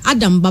Dr.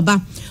 Adam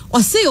Baba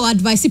or say your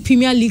advice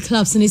Premier League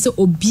clubs and say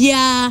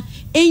obia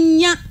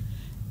enya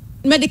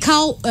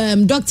medical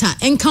doctor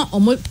enka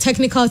omo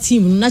technical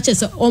team na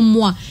chese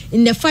omwa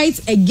in the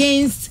fight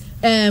against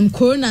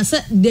corona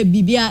say the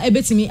bibia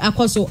ebetimi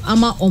akoso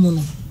ama omo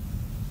no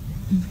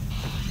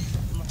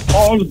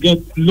all get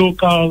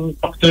local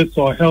doctors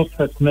or health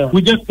personnel.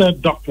 We just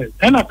said doctors.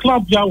 And a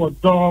club there was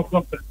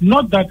doctor.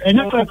 Not that any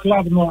other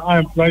club no I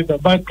employ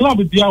that, but club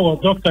there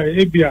was Dr.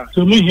 Ephiya.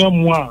 So me hear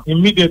more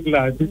immediately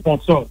to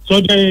consult.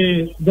 So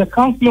the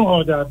counseling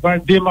order,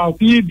 but they must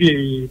be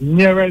the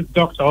nearest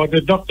doctor or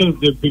the doctors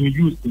they've been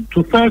using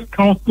to first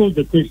counsel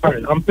the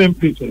patient. I'm saying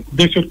patients.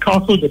 They should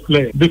counsel the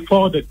player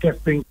before the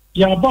testing.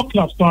 Yeah, about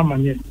clubs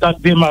that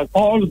they must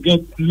all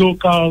get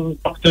local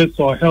doctors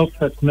or health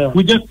personnel.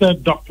 We just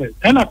said doctors.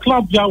 And a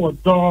club there was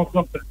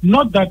doctor.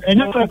 Not that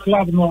any other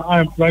club no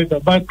I employ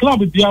that, but club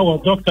there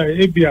was Dr.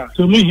 Ephiya.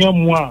 So me hear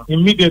more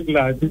immediately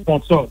to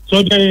consult.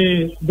 So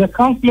the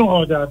counseling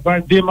order,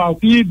 but they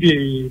must be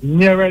the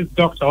nearest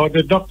doctor or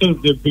the doctors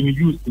they've been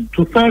using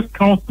to first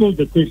counsel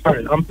the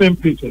patient. I'm saying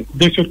patients.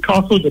 They should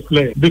counsel the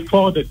player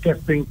before the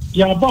testing.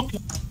 Yeah, about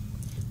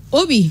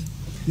Obi.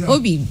 Yeah.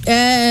 Obi,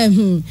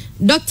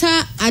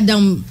 Dr.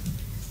 Adam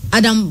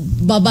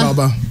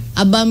Baba.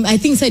 I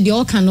think said the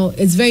all cano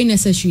it's very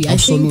necessary.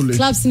 Absolutely. I think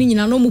clubs ni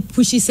na no mu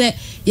push say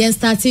yen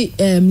start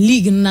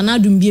league na na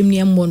dum biem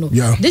ni mo no.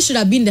 This should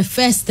have been the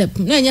first step.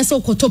 No yen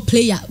so koto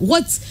player.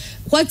 What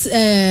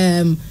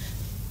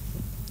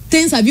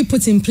things have you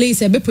put in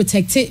place be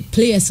protected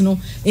players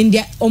in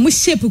their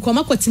almost shape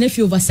kwama kwatena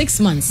over 6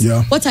 months.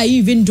 What are you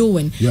even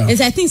doing?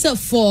 And I think so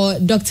for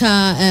Dr.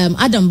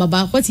 Adam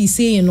Baba what he's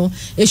saying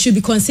it should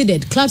be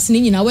considered clubs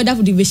ni na whether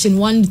for division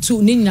 1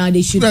 2 ni na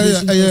they should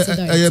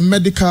a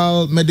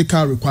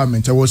medical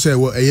requirement I will say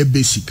a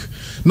basic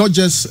not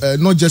just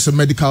a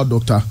medical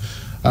doctor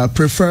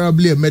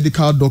preferably a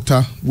medical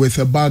doctor with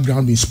a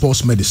background in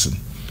sports medicine.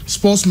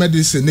 Sports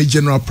medicine and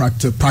general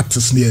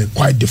practice near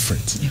quite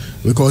different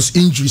because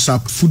injuries are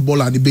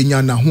football and the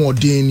na ho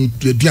den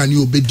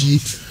obedi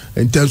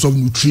in terms of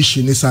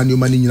nutrition is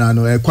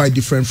and quite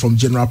different from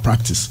general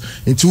practice.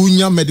 Into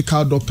unya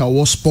medical doctor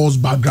or sports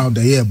background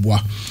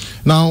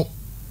now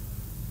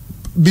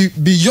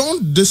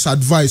beyond this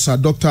advice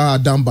Dr.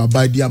 Adam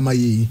Baba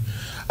Diamaye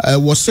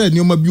was said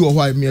Nyoma bi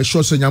why me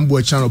sure say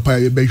nyambo channel pa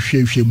be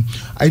hwehwem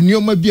I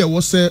Nyoma bi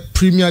was say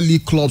Premier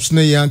League clubs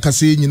na yan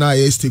kase nyina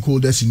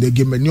stakeholders in the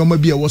game Nyoma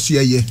bi was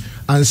here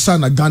and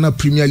sana Ghana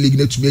Premier League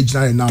na to be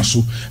agina now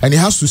so and it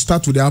has to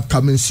start with the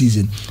upcoming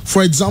season.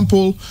 For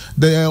example,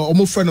 the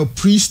almost friend of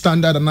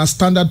pre-standard and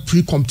standard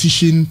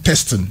pre-competition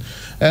testing.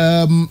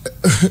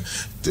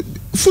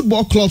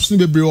 Football clubs ni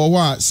bebre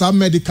wa some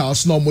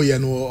medicals no mo ye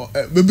no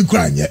be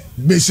kranye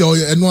be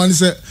say no one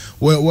say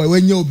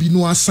when you obi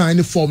no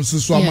assign forms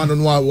so amano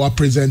no wa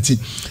present it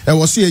e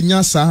was say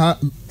nya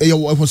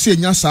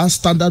sa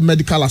standard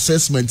medical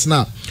assessment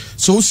na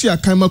so see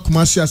akama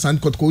Kumasi Asante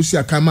Kotoko see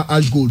akama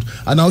Ash Gold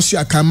and now see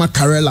akama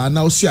Karela and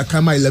now see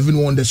akama 11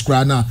 Wonders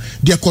kra na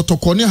de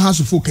Kotoko ne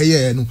has for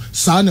keye no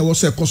sa na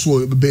was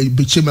ekoso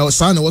be chima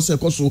sa na was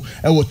ekoso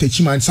e wo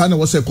techima sa na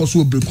was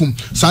ekoso brekum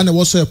sa na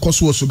was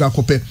ekoso so ga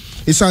pay.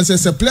 It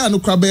says a player no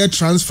crab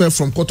transfer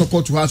from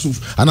Kotoko to Hasuf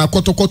and a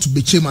Kotoko to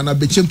Bechem and a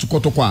Bechem to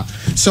Kotoko.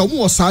 So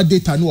more sad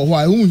data no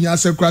why who he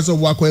has a class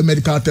of work or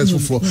medical test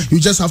for. You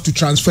just have to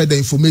transfer the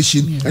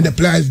information and the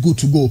player is good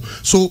to go.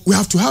 So we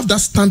have to have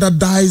that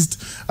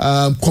standardized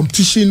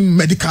competition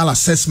medical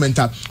assessment.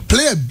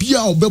 Player be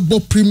or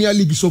Premier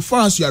League so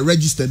far as you are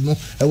registered, no,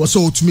 it was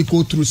so to me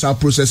go through some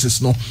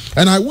processes, no.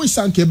 And I wish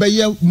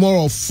Sanke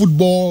more of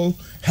football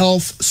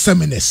health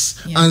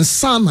seminars and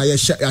some I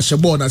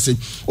born and say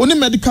only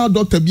medical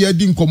doctor be a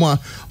din come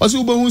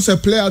also who say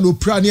player no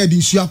pra near the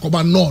issue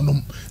come no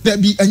there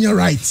be any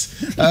right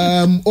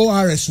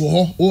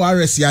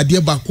ORS ya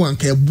dear back one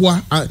ke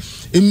boa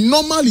in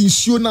normal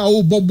issue na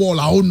o ball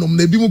a o nom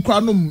na bi mu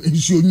kra nom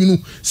issue nyunu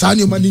sa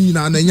ne mani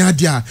nyina na nya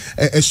dia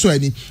so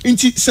ani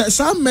nti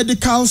some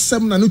medical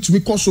seminar no to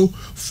me so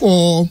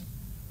for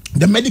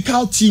the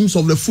medical teams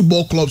of the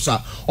football clubs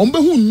are on be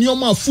hu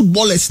nyoma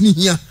footballers ni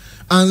here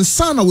and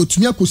sana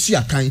wetumi akosi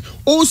akan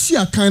o si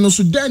akan no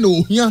so den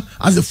o hia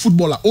as a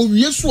footballer o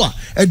wie so a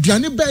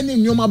aduane ben ne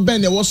nyoma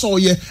ben e wo so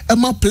ye e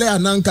ma player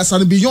na nkasa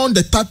no beyond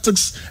the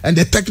tactics and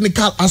the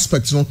technical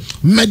aspects no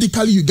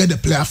medically you get the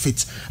player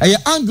fit e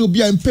angle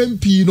bia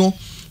mpempi no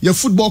your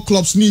football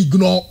clubs ni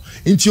ignore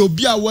inti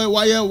obi a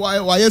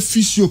why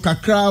physio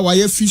kakra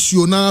why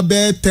physio na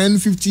be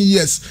 10-15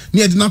 years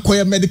ni e na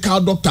koye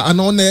medical doctor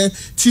and on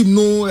team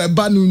no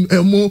eba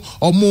no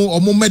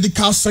omo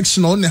medical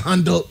section on the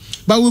handle.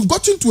 But we've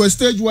gotten to a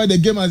stage where the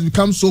game has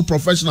become so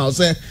professional.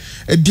 Say,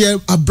 they're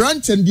a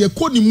branch and they're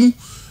calling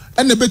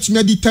and they bet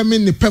me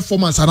determine the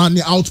performance around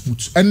the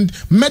output. And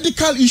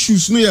medical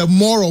issues are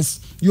more of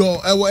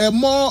your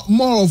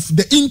more of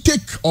the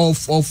intake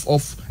of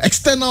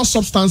external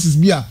substances.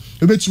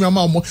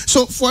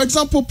 So, for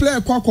example, player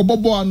Kwako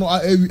Bobo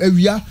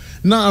area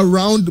now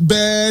around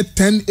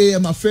 10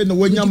 a.m. affair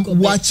when you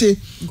watch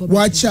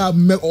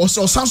or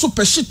so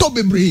peshito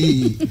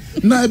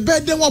bebre na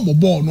bed them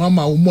bobo no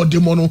ama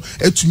modemono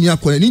etumi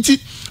akwane.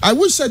 I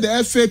wish that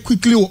the FA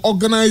quickly will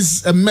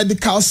organize a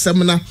medical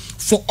seminar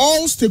for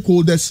all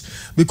stakeholders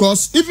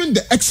because even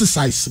the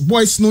exercise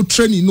boys no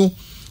training no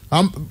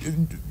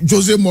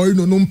Jose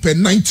Mourinho no pay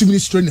 90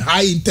 minutes training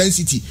high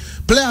intensity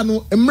player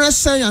no Empress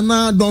say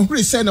na don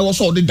really say na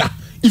was all the that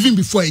even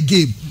before a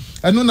game.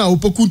 I know now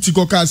Opoku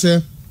Tikoka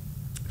say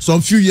some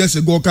few years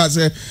ago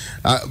cause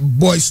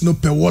boys no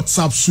per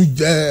WhatsApp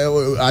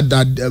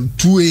at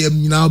 2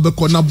 a.m. now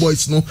because now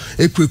boys no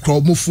e quick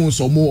mo phones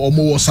or more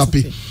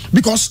WhatsApp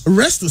because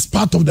rest is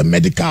part of the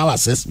medical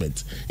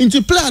assessment.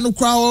 Into player no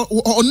crowd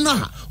or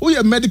na who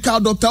a medical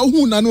doctor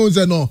who na knows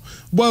no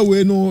boy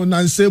we no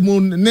na say mo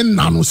ne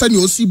na no say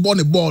you see born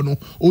a ball no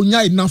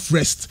onya enough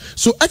rest.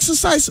 So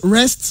exercise,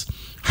 rest,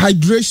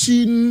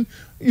 hydration,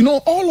 you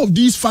know, all of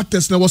these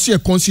factors now was here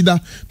consider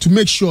to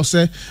make sure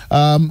say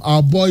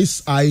our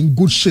boys are in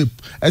good shape,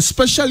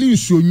 especially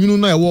if you know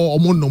now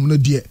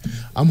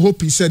I'm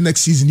hoping say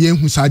next season you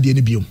who side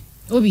any biom.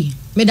 Obi,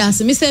 me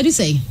dance me say you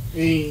say.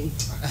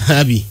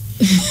 Abi.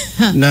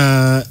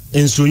 Na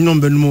enso you know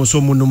benmo so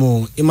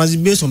mo it must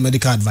be based on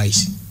medical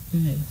advice.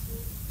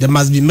 There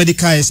must be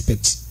medical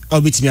experts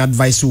or bit me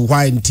advice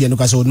why in no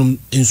kaso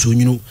enso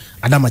you know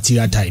at that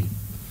material time.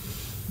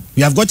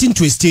 We have gotten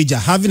to a stage of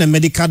having a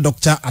medical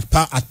doctor at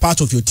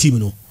part of your team,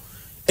 no,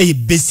 a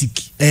basic,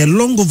 a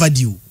long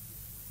overdue.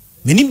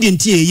 Many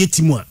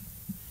team,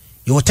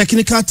 your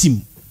technical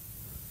team.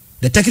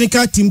 The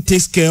technical team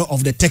takes care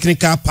of the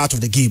technical part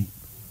of the game,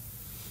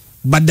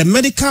 but the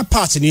medical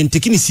part and you're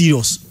taking it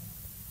serious.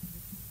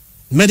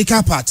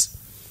 Medical part,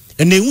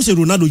 and they who say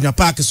Ronaldo in a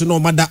park so no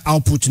matter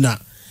output now.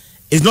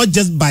 It's not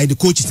just by the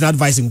coaches and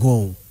advising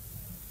go.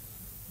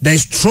 There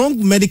is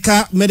strong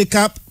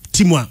medical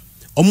team.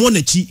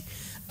 Omonechi,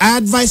 I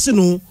advise you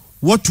know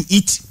what to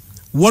eat,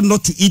 what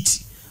not to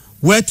eat,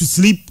 where to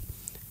sleep,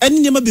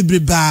 and you may be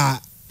ba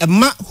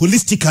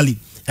holistically.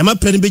 Am I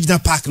planning to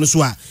park no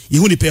so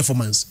you only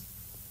performance?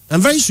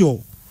 I'm very sure.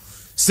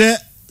 Say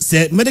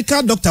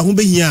medical doctor who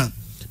be here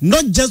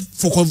not just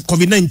for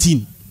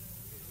COVID-19.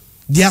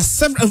 There are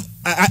several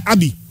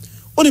Abi.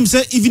 On him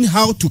say even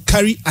how to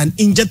carry an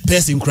injured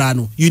person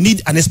crano. You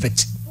need an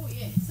expert. Oh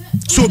yeah.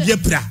 So be a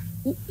prayer.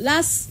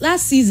 Last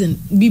season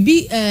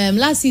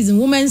last season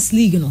women's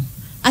league no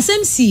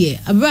SMC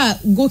abra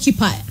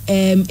goalkeeper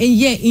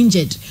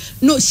injured.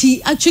 No,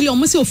 she actually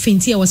almost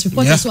fainted. I was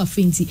reported so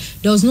fainted.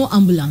 There was no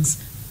ambulance.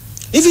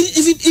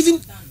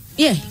 Even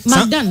yeah,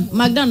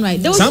 Magdan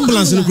right. There was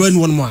ambulance no going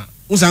one more.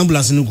 Who's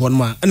ambulance no going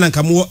more? And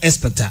like more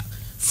expert.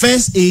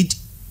 First aid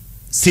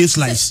saves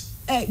lives.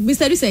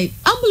 Mr. say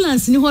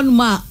ambulance ni one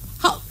more.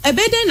 How a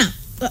better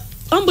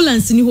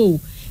ambulance ni ho.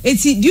 Do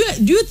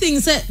you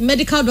think that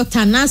medical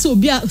doctor now so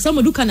be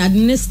someone who can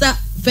administer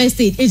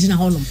first aid age na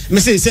honum? Me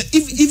say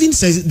if even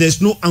says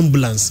there's no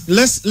ambulance,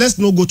 let's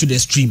not go to the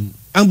extreme.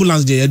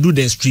 Ambulance they do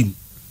the extreme.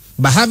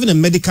 But having a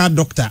medical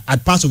doctor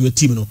at part of your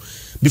team, no,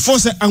 before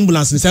say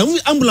ambulance, say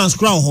ambulance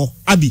crowd ho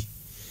Abi.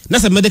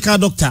 That's a medical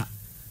doctor.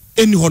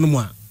 Any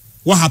honum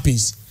what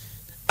happens?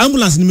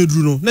 Ambulance ni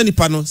medru no, na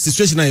nipa no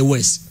situation are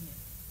worse.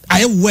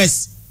 Are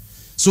worse.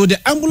 So the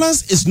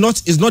ambulance is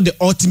not the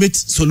ultimate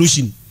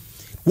solution.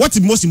 What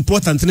is most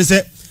important is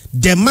that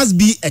there must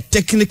be a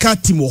technical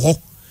team,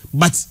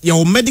 but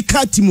your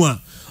medical team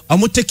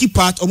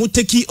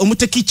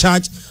take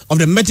charge of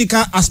the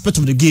medical aspect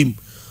of the game.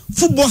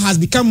 Football has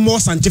become more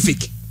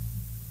scientific,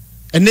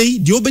 and the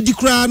obedi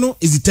krano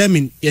is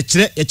determined. The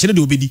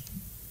obedi.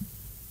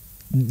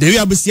 The way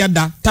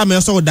abesiada time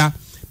da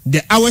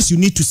the hours you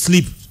need to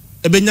sleep,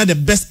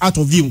 the best out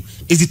of you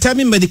is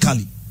determined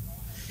medically.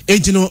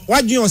 And you know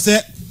what you say?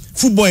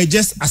 Football is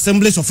just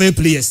assemblage of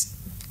players,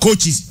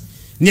 coaches,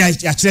 near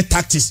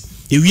tactics.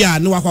 We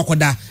are no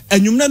wakwakoda,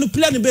 and you know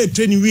plan be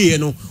training we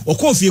no or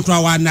coffee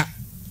krawana.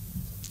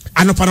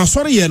 And no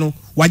panasori no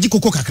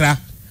wajiko kakra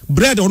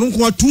bread or no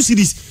 2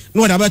 series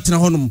no about na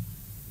honum.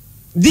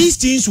 These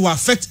things will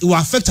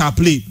affect our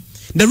play.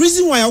 The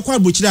reason why I call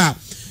Buchida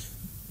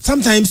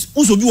sometimes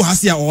also be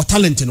hasia or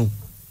talent no,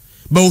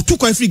 but to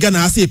quite free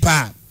Ghana say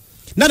pa.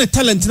 Now the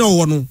talent no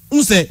one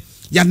say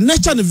your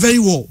nature very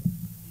well,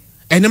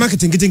 and the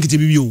marketing getting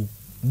you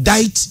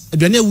diet.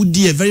 Would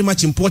be very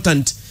much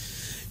important.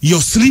 Your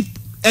sleep,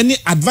 any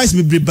advice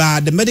be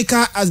bad. The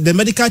medical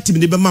team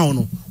the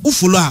bemauno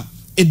follow.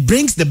 It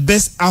brings the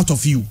best out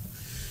of you.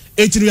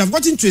 We have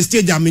gotten to a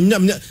stage. I mean,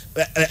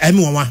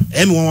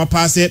 M1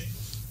 pass it.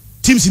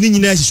 Teams in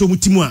India show me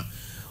team of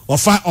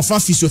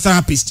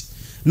physiotherapists,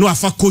 no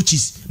afa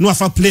coaches, no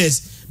afa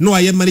players, no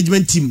I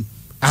management team.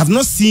 I have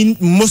not seen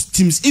most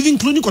teams, even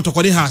including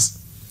Kotokode has.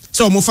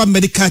 So I'm offer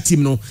medical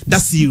team no,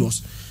 that's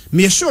serious.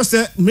 Me sure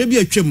say maybe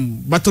a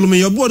chem, but me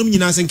your board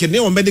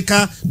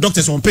medical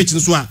doctors on page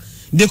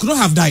they could not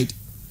have died.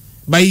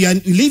 But you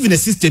live in a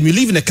system, you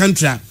live in a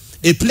country.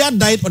 A player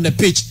died on the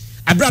pitch.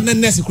 I brought the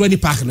nurse in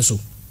park and so.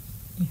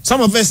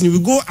 Some of us we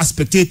go as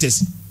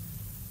spectators.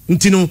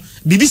 You know,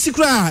 BBC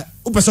cry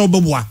upasa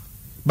obobwa.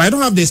 But I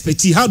don't have the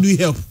expertise. How do you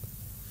help?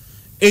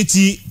 I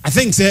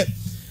think say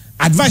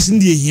advice in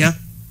the here,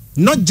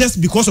 not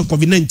just because of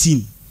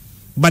COVID-19,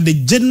 but the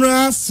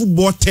general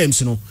football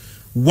terms, you know.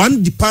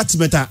 One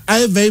department are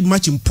very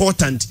much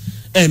important,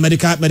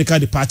 medical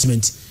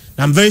department.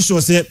 I'm very sure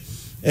say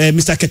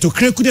Mr.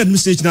 Ketokre could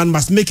administration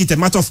must make it a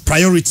matter of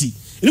priority.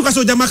 You look at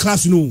so Jama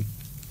class, you know.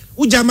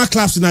 Ujama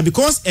class now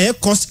because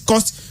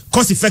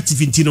cost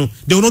effective, you know,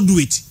 they will not do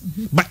it.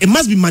 But it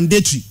must be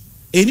mandatory.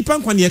 Any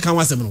pan can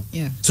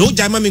yeah. So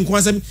Jama mean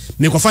kwasem,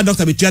 Nekofa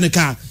doctor be the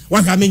car,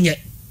 one coming yet.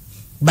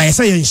 By a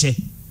science,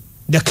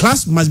 the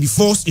class must be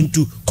forced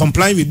into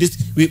complying with this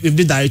with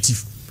the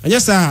directive. And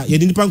yes, sir, you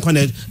didn't pan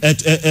to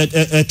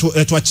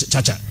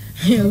chacha.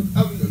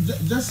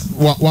 Just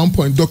one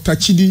point, Dr.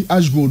 Chidi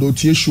Ashgold or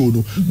Tia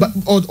Shodo, but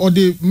or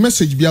the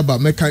message be about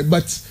mekai,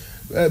 but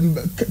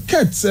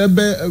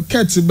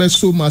Kets be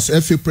so much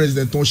FA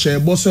president on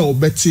share boss or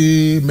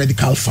Betty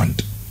medical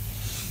fund.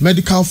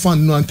 Medical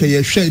fund no anke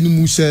ye share ni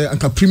mu se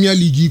anka Premier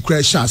League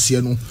crash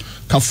asie no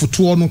ka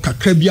football no ka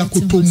krabia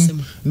kotom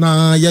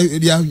na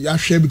ya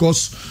share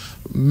because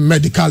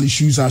medical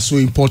issues are so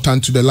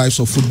important to the lives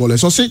of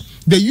footballers. So say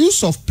the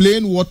use of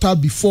plain water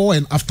before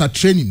and after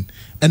training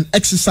and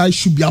exercise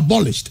should be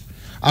abolished,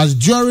 as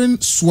during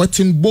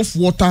sweating both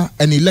water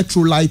and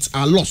electrolytes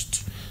are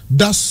lost.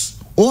 Thus,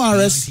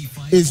 ORS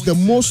is the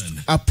most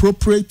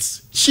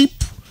appropriate,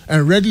 cheap,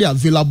 and readily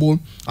available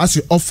as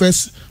it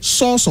offers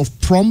source of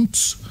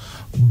prompt,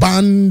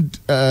 band,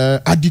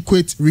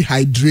 adequate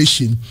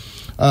rehydration.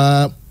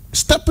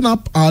 Stepping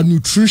up our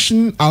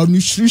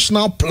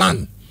nutritional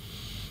plan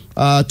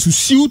to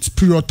suit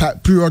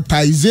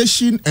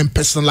prioritization and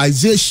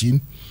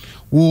personalization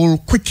will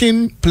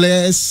quicken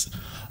players'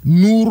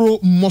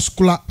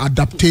 neuromuscular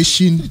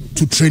adaptation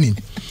to training.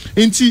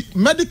 Into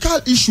medical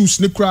issues,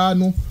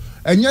 no.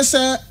 And yes,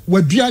 sir,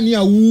 we biani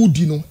a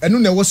woody no,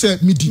 and no was say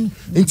midi.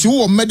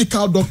 Into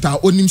medical doctor,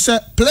 on him say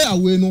play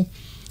away no,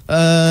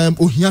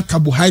 here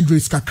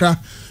carbohydrates kakra,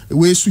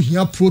 we so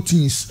here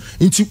proteins.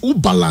 Into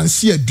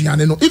balance here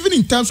biani no, even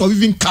in terms of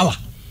even color.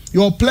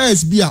 Your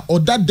players be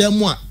or that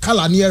demo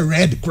color near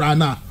red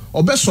crana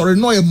or best sorry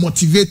no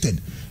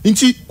motivated.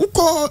 Inti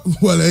uko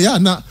well ya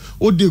na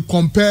o de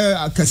compare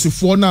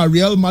akasifo na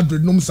Real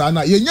Madrid no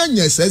sana ye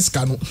nyanya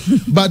seska no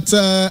but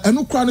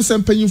eno kra no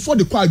sempanyin for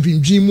the kwa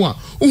adwindwin mu a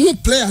who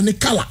player ne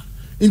color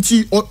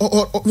inti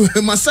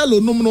Marcelo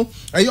no no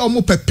aye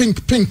omo pe pink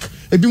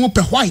ebi mo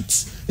pe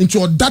white inti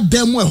o that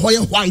demo e hoye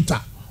white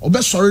or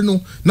best sorry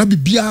no na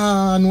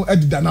bibia no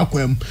edida na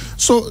kwam.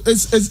 So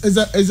it's a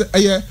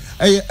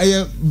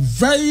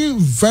very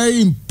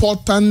very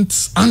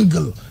important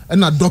angle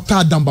and a Dr.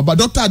 Adam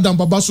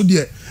Baba so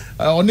there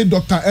only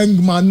Dr.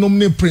 Engman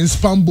nominate Prince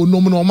Pambo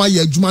nominate my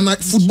jumana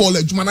football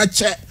jumana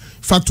chair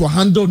fact to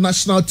handle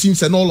national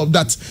teams and all of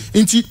that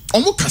inti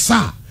omo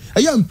kasa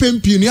ayam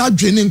pempi ni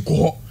adwene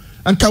nko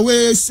and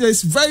kawe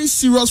says very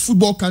serious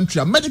football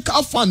country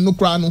medical fund no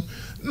kra no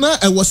na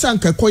e was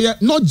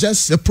not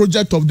just a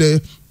project of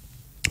the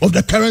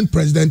current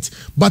president,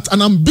 but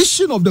an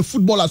ambition of the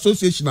Football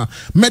Association,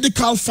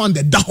 medical fund,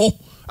 the DAHO,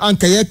 and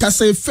Kayeka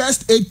say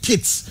first aid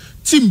kits,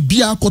 Team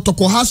Bia,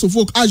 Kotoko, House of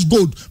Folk, Ash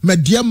Gold,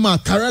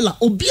 Mediama, Karela,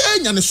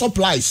 Obiang and the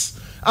supplies.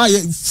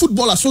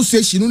 Football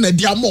Association,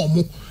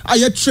 Diamomo,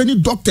 Aye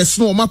training doctors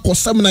no ma ko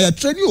seminar ya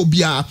training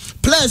obia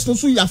players no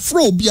so ya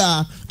fro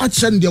obia a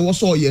trend there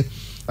was all ye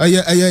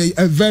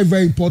very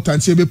very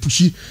important say be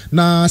pushi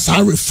na sa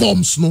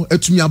reforms no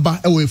etumi aba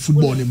e we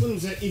football nim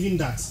even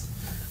that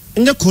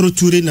nje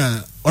koroture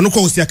na ono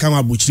ko osia kan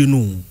abochire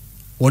no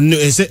on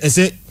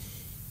ese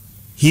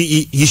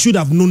he should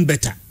have known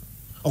better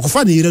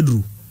okofa na yire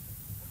duru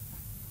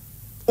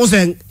o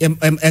say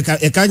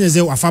ekanye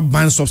ze wafa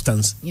ban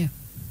substance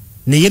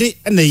na yire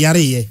na yare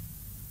ye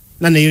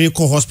na yire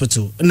ko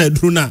hospital na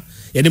duru na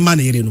ye de man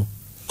yire no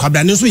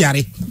kwabra ne so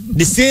yare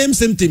the same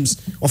symptoms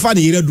ofa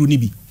na yire duru ni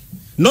bi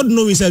not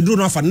knowing say duru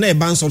na fa na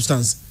ban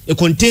substance it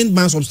contained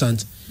ban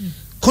substance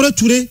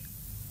koroture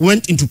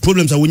went into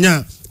problems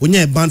when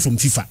you banned from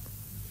FIFA.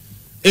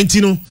 And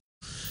you know,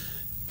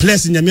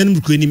 players in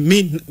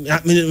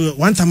the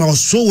one time I was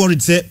so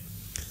worried. Say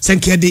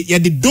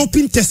the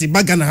doping test in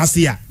Bagana has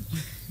here.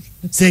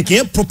 Say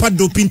proper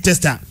doping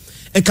tester.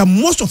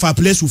 And most of our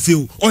players will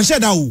fail. On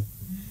said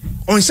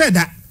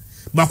that.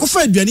 But I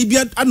find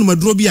Bianibia and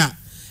Madrobia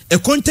a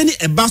containing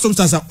a bar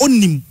substance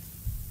on him.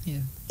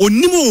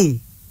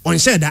 On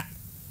said that.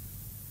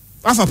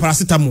 Alpha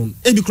paracetamol,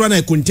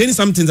 Ebicrana containing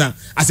something that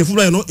as a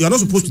footballer you are not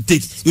supposed to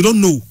take. You don't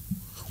know.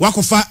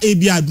 Wakofa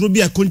ABI,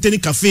 Drobia containing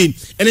caffeine,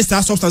 any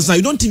star substance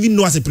you don't even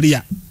know as a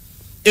player.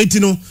 And you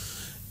know,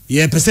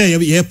 yeah,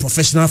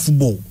 professional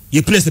football.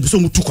 You play the person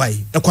who took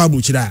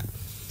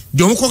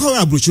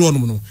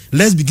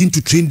let's begin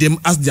to train them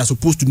as they are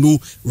supposed to know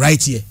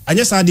right here. And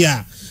yes,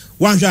 idea.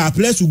 One our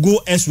players will go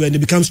elsewhere and they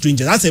become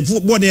strangers. That's a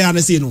football they are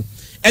saying no.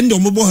 And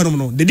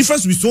the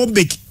difference will be so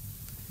big.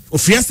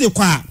 Of yes,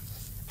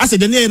 I said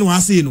the name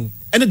was saying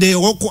and they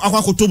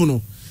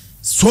no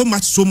so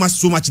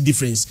much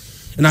difference.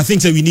 And I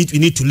think that we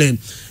need to learn.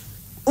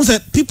 Also,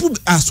 people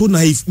are so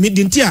naive.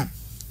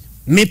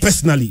 Me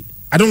personally,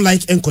 I don't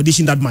like air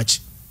condition that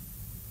much.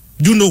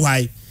 Do you know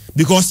why?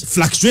 Because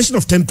fluctuation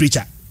of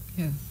temperature,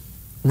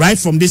 right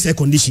from this air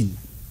condition,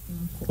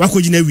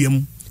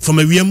 from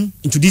a room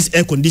into this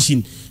air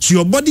condition, so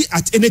your body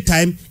at any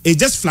time is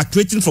just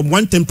fluctuating from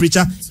one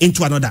temperature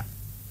into another.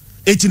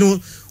 You know.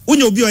 When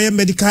you be a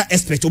medical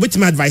expert, you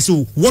will advise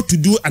you what to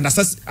do and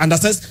assess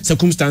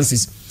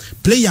circumstances.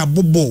 Play your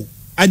ball,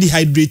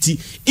 dehydrate.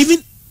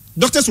 Even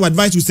doctors will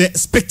advise you say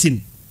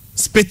spitting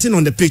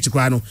on the pitch.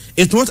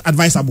 It's not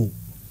advisable.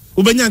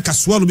 Ubenya can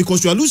swallow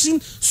because you are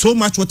losing so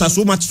much water,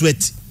 so much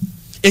sweat.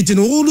 And you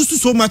know,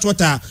 lose so much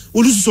water,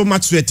 lose so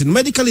much sweat.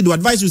 Medically, they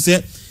advise you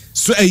say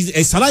so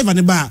a saliva in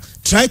the bar,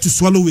 try to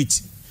swallow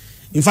it.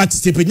 In fact,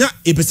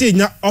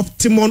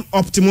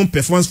 optimum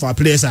performance for our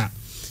players are.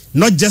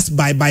 Not just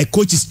by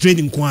coaches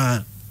training,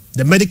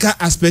 the medical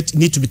aspect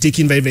need to be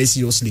taken very, very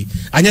seriously.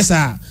 And yes,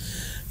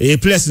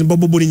 players in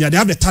Bobo Boninya, they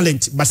have the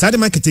talent, but side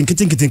marketing,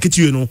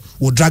 you know,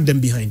 will drag them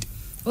behind.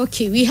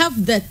 Okay, we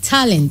have the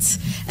talent.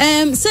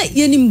 Say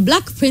you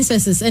Black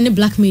Princesses and the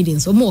Black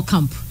Maidens or more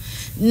camp.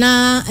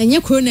 Na and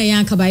your corona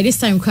yanka by this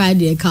time cried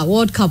the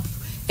World Cup.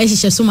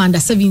 Under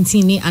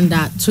 17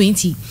 under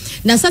 20.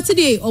 Now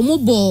Saturday or more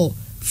ball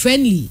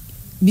friendly.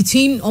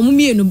 Between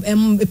Omumi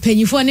and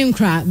Pennyfon and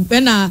Cra,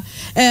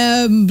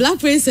 Black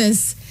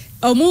Princess,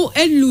 Omo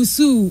and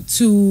Lusu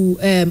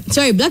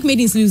to Black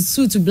Maidens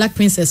Lusu to Black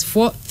Princess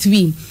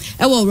 4-3.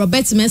 Ewo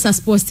Robert Mensah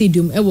Sports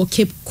Stadium, Ewo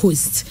Cape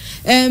Coast.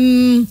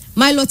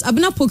 My lot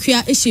Abna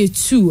Pokia issue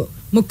 2.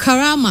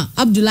 Mukarama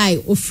Abdullahi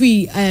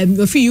Ofri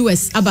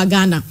US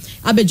Abagana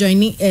Abe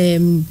joining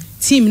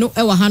team no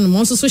ewa hanum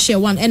also so share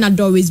one and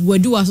Doris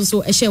Wedu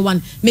also share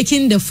one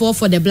making the 4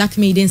 for the Black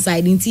Maiden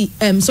side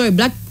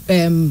Black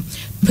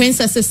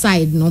Princess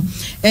side no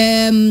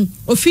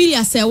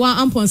Ophelia say one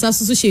ampons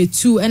also share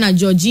 2 and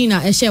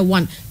Georgina share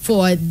 1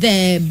 for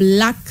the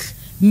Black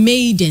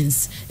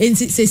Maidens and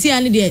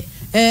say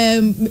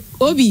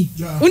Obi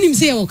unim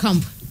say our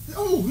camp.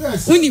 Oh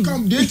yes,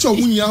 camp. They show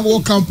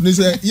Munya companies.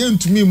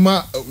 To me,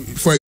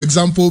 for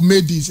example,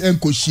 maidens and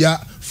Koshia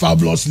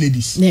fabulous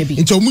ladies.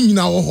 Into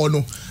Munya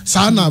Hono,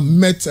 Sana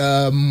met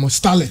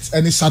Starlet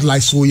and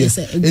satellite so yes.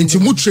 Into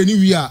mu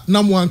training we are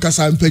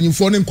Namuankasa and Penny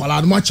phone and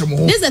Kuala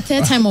Machamo. This is the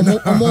third time or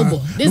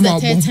mobile. This is the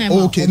third time.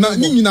 Okay, now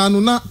Nina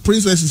no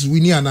princesses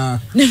Winniana.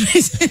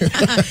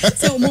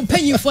 So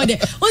Penny for the.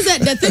 What's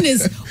that? The thing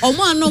is,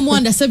 Omo no more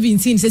under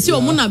 17. Says you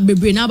Omona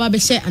Bebre now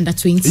Babeshe under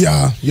 20.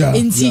 Yeah.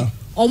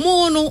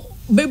 Omo no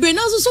bebe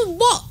na so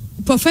bought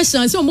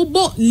professional so mo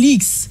bought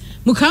leagues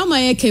Mukarama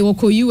yake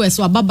wako US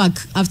wa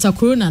back after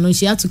corona no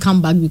she had to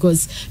come back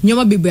because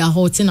nyoma bebe are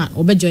hot na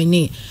obe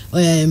join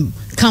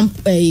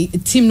camp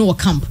team no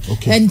camp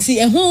and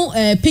see whole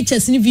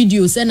pictures and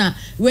videos and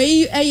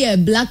where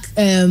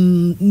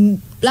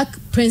Black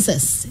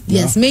Princess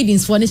yes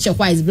maidens furniture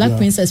wise Black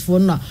Princess for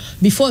now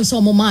before so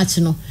mo match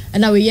no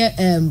and now we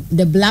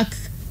the Black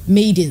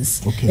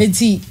Maidens and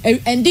see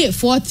and they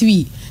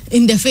 4-3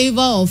 in the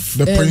favor of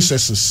the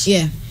princesses.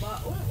 Yeah.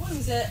 What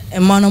is it?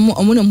 A man, I'm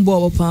going to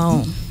go up.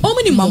 How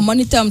many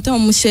money time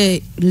share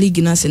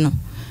league national?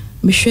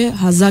 Michelle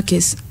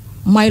Hazakis,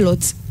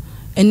 Milot,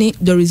 any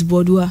Doris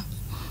Bordua.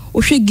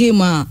 Oshi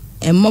game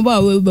and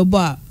mobile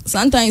baba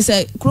sometimes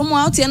kromo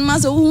out and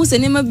master who say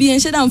never be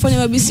and shut down for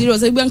never be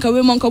serious. I went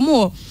away monka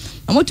more.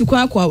 I want to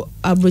quack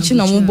a bridge on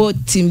mobile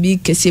team be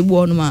Cassie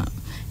Warma.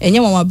 And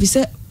you want to be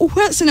said, oh,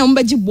 where's an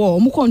umbeji ball,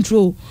 more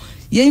control.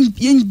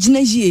 Yen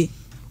Genegie,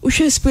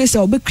 Usha space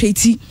or be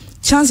creative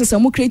chances are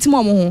more creative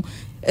more,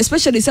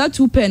 especially South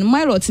 2 pen,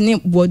 my lot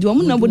name board, you are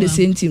not the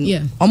same team.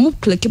 Yeah, or more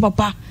click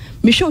papa.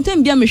 Me show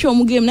them be me show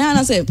mo game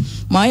na say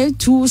my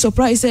two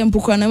surprise and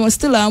Pukana was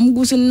still am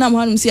go so nam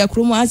hanum see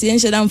akroma as yen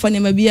shedam fa ne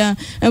ma bia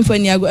emfa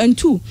ni ago and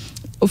two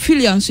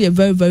Ephiya so a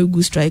very very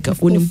good striker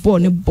on him ball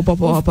ne papa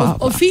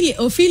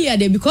Ephiya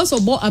there because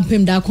of ball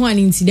ampem da ko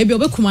ani nti dey be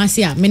obekuma ase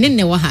a me ne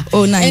ne wa ha.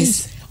 Oh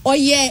nice. And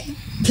oye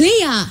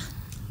player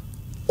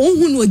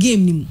ohun no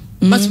game nim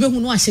but be hu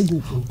no ahye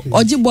go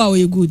ojibo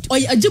a good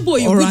oye ojibo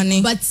you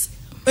good but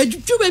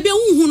eju baby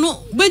hu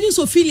no bedu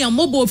so Ephiya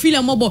mobo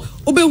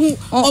obehu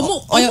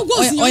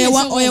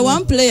oye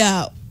one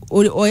player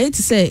oye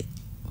to say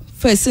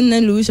first na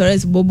Louis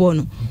Suarez bobo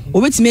no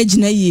obetime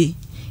agina ye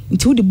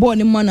nti the ball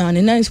ni mana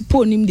na nice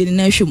po nim de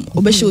na hwem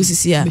obehye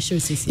osisi a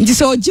nti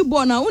so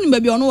ojibo na woni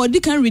baby ono odi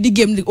kan read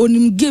game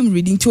onim game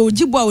reading nti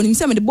ojibo a onim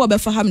say me the ball be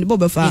fa ha me the ball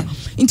be fa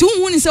nti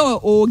hu ni say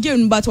o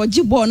game but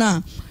ojibo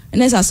na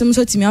and as asem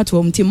so timi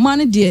ato nti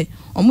man de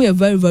omo ye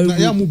very very good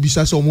na ya mu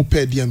bisa say omo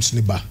pair DMs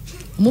ni ba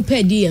mo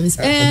pair DMs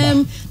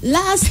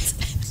last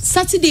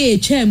Saturday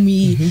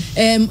we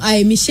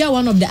I share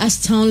one of the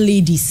Ashtown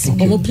ladies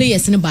or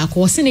players in the back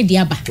or send the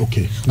aba.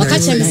 Okay. Or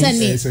catch him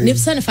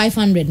send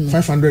 500 no.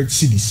 500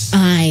 cedis.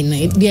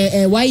 Aye,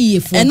 the why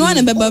year for. And one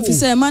about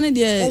say money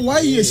there. Why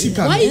year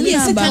sika? Why year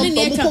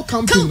sika?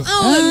 Come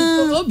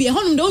out. Obi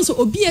honum don so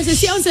obi say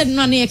say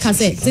no na e ka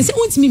say. Say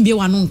untimi be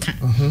wano nka.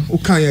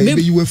 Okay,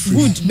 you were free.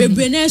 Good.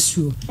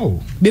 Bebenesu.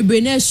 Oh.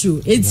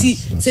 Bebenesu. Enti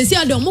say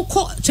adom mo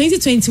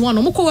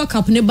 2021 mo World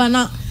Cup ne ba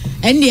na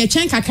and the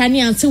chen kakani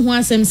ante ho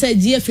asem say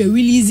GFA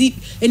release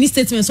any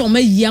statement so my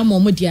year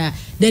more dia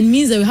then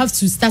means that we have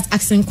to start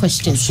asking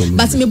questions. Absolutely.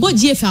 But me bo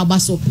GFA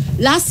abaso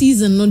last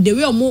season no the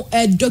way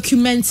omo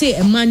document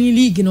a money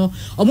league you know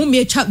omo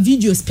me chat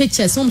videos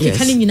pictures some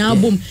kekani nyina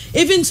album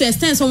even to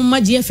extend some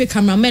my GFA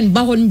cameramen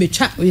ba ho no be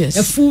chat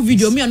a full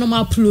video me no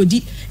ma upload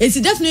it. It's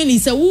definitely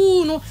say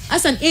oh no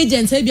as an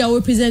agent say bia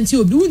represent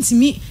you obi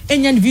untimi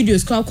enya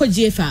videos kwa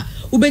GFA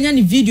ubenya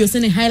ni videos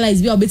and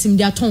highlights bia obetim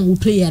dia ton will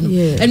play and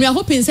we are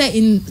hoping say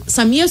in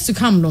some years to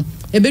come no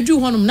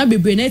ebedu honum na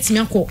bebre na etimi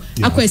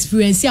akọ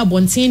experience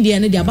abonten de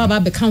na dia baba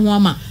be kan ho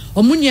ama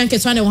omunua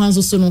nketo na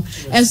wanzo so no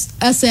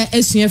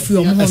asua free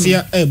omo ho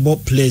Ephiya ebo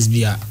players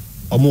bia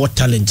omo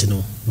talent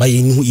no ba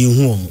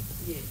yehu omo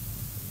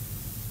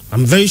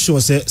I'm very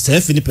sure say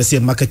Ephiya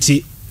person market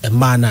e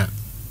mana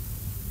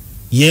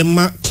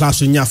yema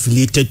class nya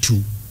affiliated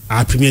to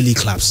our Premier League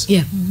clubs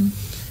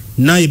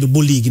na ye be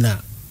league na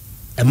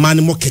a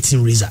man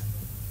marketing razor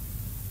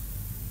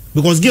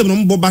because game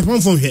no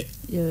Batman from here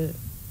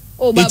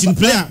oh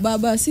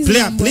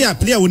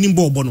player winning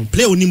ball bono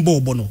player winning ball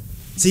bono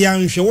say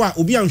anhwewa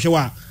obi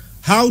anhwewa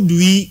how do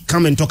we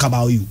come and talk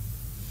about you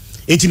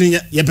etini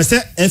ye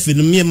pese Ephiya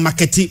me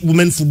marketing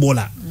women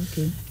footballer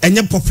okay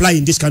enye popular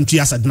in this country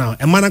as at now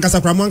e man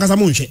ankasa kra mo ankasa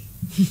mo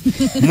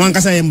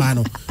ankasa e man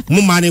no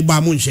mo man e ba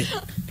mo nhwe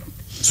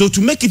so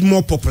to make it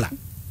more popular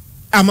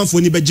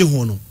amafo ni beje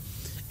ho no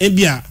e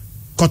bia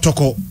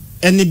kotoko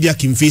eni bia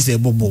kimfeisa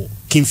ebobo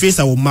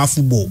kimfeisa wo ma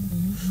football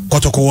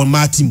kotoko wo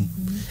ma team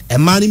e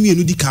man mi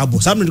enu di cabo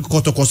some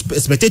kotoko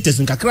spectators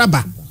in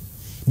kakraba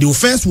they will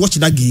first watch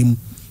that game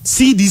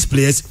see these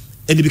players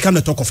and they become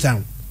the talk of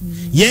town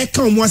ye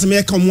kan mo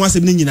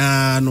asem ni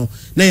nyina no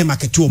na ye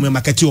market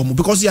o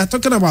because you are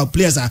talking about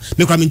players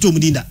me kwa minto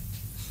mudinda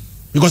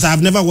because I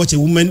have never watched a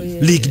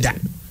women league that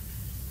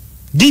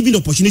give me the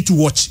opportunity to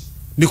watch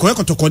me ko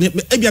kotoko ne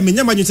e bia me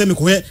nyama nyi se me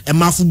ko e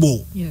ma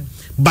football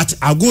but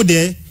I go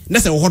there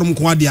let's say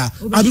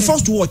I'll be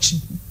forced to watch.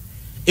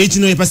 It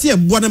you know if I see a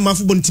board and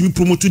football team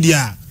promote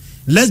there,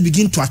 let's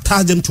begin to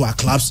attach them to our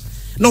clubs.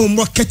 Now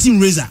marketing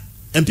razor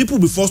and people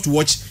will be forced to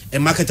watch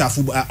and market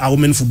our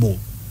women football.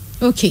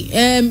 Okay,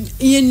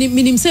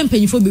 minim sempe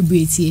nyfo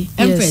bebreti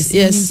Empress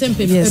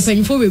sempe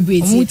nyfo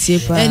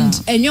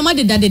bebreti and your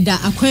mother da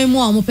akwan mu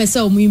a mo pese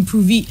o mo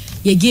improve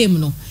your game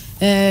no.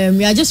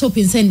 We are just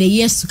hoping say in the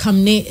years to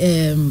come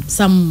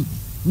some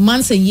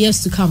months and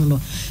years to come no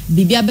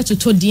bibia beto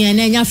to dia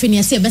na nya afeni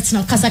ase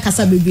betina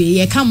kasa bebre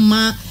ye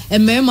kama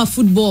American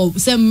football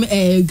some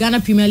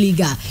Ghana Premier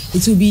League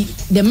it will be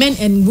the men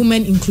and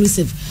women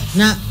inclusive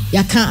na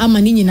ya kan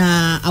amani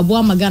nyina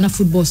abo ma Ghana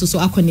football so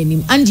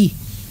akonanim Andy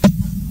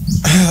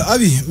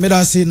Abi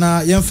medase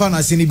na yemfa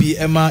na sini bi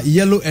ema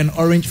yellow and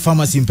orange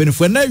pharmacy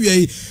penifo na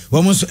wie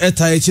wo mo so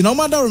eta echi na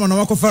omada roma na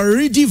makofa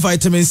Regi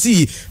vitamin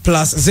C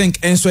plus zinc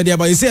enso dia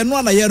ba yese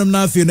no na yenom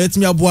na afie no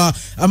etimi aboa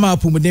ama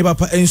apumude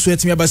papa enso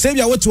etimi aba se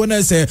bia wote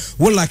na se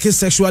wo lack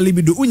sexual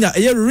libido unya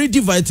Regi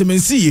vitamin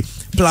C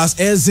plus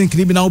zinc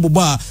ni bi na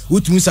obobo a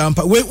wotumi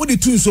sampa we wodi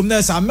tu nsom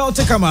na se melt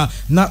kama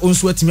na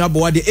onso etimi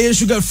aboa de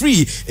sugar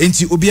free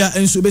enti obia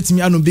enso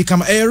betimi anom bi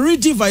kama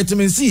Regi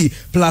vitamin C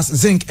plus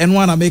zinc and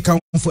one make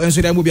for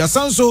enso dem obi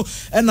asanso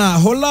na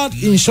Holland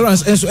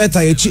Insurance enso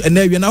eta echi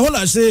na wi na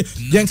Holland say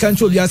yen kan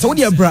cho bia say wo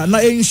de bra na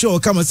insure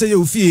kama say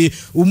you fie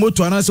wo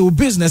moto ana say wo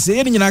business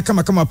ye nyina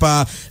kama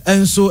pa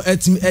enso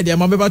etimi e de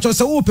ma be ba cho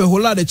say wo pe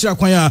Holland echi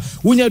akwan a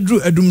wonya dru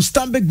adum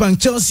Stanbic Bank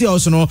Chelsea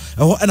house no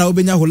ho na wo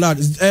benya Holland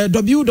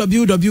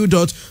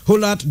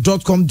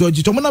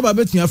www.holland.com.gh to mo na ba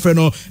betimi afre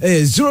no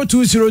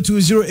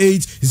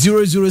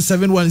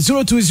 0202080071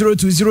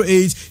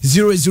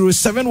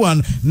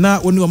 0202080071 na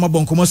oni o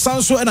mabonko mo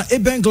sanso na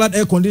Eben Glad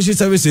Air Conditioning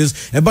Services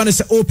ebane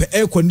se open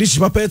air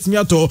condition papa etimi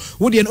ato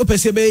wo de no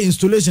pese be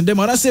installation dem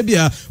ara se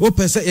bia o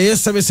pese e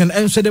service and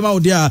enso dem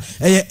out there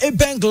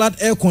Eben Glad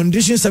Air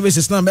Conditioning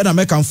Services na me na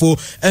mekanfo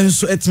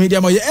enso etimi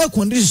dem air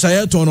condition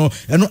aye to no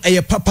eno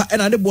papa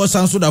na de bo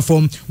sanso da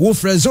form wo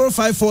frɛ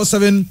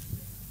 0547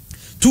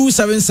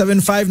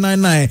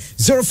 277-599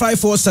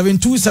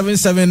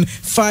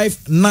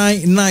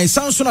 0547-277-599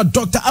 Samsona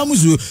Dr.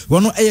 Amuzu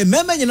wono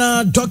mema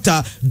nyina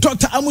Dr.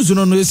 Amuzu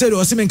no say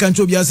o simen kan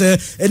chobia say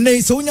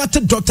ene se wonya te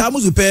Dr.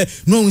 Amuzu pe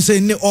no say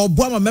ne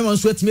obo ama mema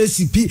so etime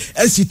SCP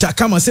esita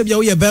kama se bia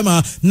wo ye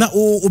bema na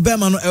o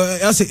bema no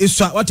ase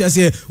esua what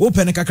say o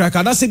pe ne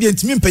kakraka na se bia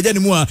ntimi mpagya ne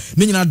mu a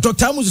ne nyina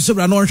Dr. Amuzu se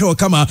bra no hwe o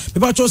kama me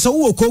ba cho say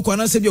wo koko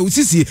na se bia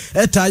usisi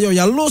eta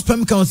ya low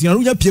sperm count ya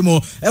runya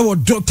piemo wo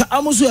Dr.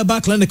 Amuzu e ba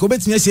clinic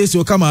obet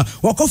CSO kama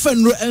wakofa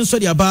nro enso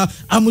de aba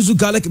Amuzu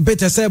garlic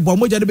better say bo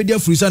moja de be dia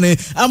frisa ne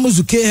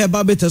Amuzu K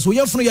herba better so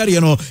yefunu yare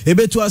no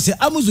ebetu ase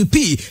Amuzu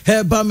P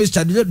herba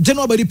mixture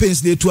general body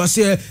pains de to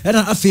ase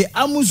na afi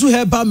Amuzu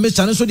herba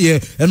mixture ne so de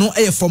eno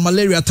for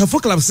malaria tafo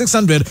club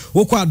 600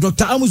 wokwa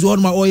Dr. Amuzu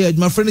on my oil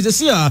my friend is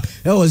here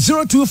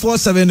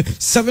 0247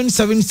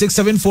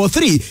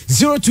 776743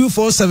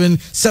 0247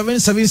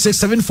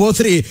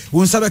 776743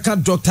 unsabe ka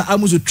Dr.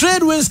 Amuzu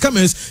trade winds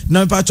comers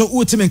na pacho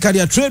ultimate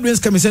cardia trade winds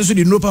comers so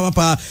de no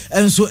papa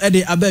enso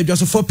ede abedwa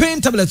so for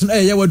pain tablet no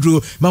ye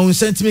wadru ma un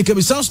sentiment ke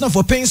bi sans na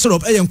for pain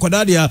syrup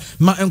enkoda dia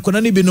ma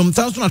enkoda ni binum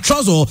sans na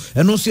trouser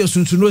eno so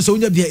sunsuno so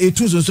unya bia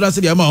etu sunsuno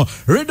ase dia ma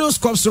reduce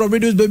cough syrup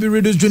reduce baby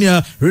reduce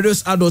junior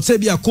reduce adult say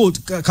bia cold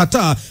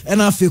kata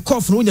ena fe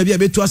cough no unya bia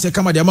betu ase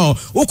kama dia ma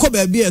ukọ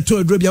bia etu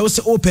adru bia wo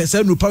se open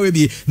say no power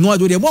bi no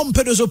ado dia mom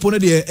pedo so pone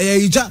dia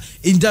ija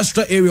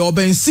industrial area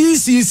oben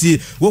CCC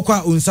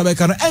wokwa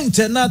unsabeka no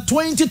ente na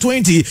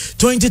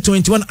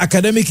 2020-2021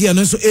 academic year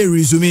no so e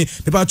resume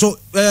pepa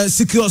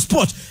secure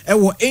sport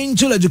ewo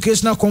Angel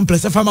Educational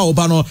Complex fama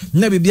obano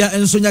na bibia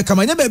ensonya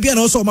kama nya bibia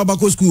na so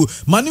mabako school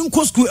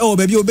maninko school ewo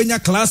bibia obenya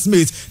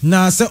classmates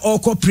na se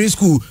oko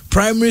preschool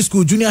primary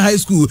school junior high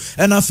school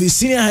and afi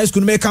senior high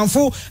school me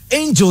kanfo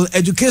Angel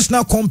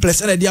Educational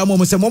Complex and dia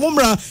mom se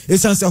momra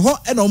esanse ho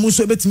e na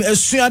omunso betimi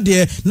esua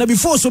de na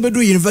before so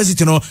bedu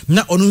university no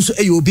na onunso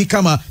e obi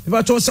kama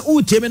bibia to se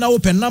uteme na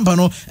open number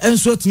no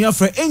enso timi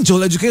afre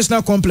Angel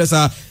Educational Complex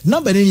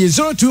number ni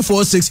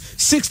 0246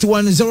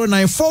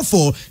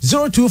 610944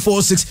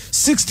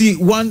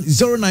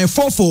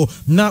 0246610944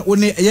 na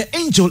one ye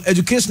Angel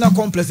Educational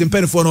Complex in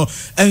Penfo no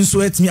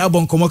enso etimi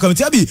abon komo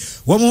kamti abi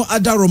womo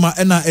adaroma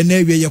na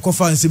enewie ye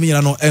kofa nsemi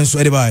nyina no enso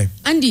ede bai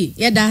Andy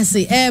ye da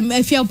say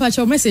Ephiya patch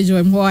message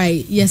wem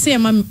why ye say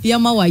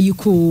yama wa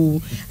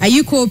ayuko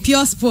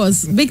pure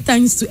sports big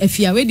thanks to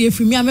Ephiya we dey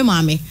free me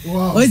mama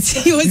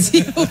oti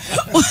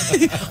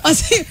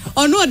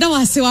ono da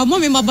wase wa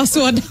mommy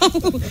mabaso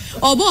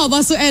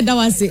oba so da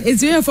wase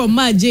it's here from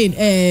Ma Jane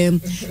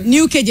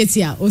new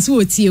KJTia osu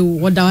oti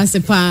o da wase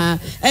pa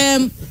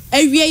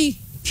awie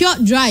pure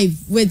drive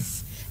with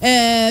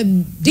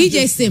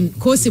DJ Sim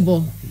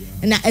Kosibo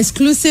an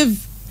exclusive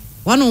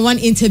one-on-one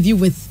interview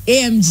with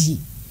AMG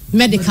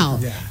Medical.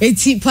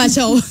 Eti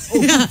pacho. Poof.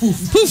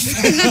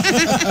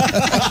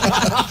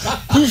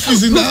 Poof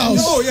is in the house.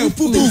 Oh yeah,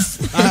 poof.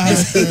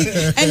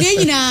 And then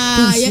you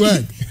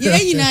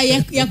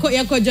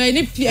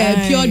join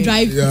pure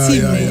drive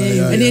team.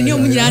 And then you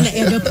munyina na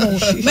ebepo.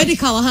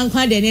 Medical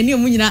hankwa de and you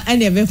munyina na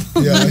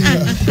ebepo.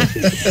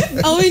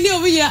 Oh we know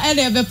munyina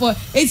na ebepo.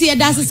 Eti ya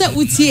da se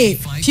utie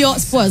pure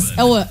sports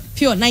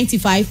pure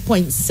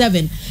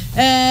 95.7.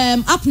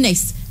 Up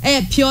next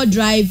Pure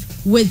Drive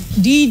with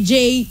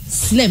DJ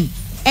Slim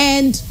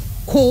and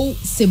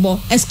Sibo.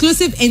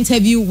 Exclusive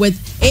interview with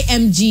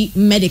AMG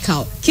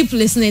Medical. Keep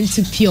listening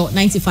to Pure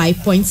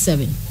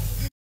 95.7.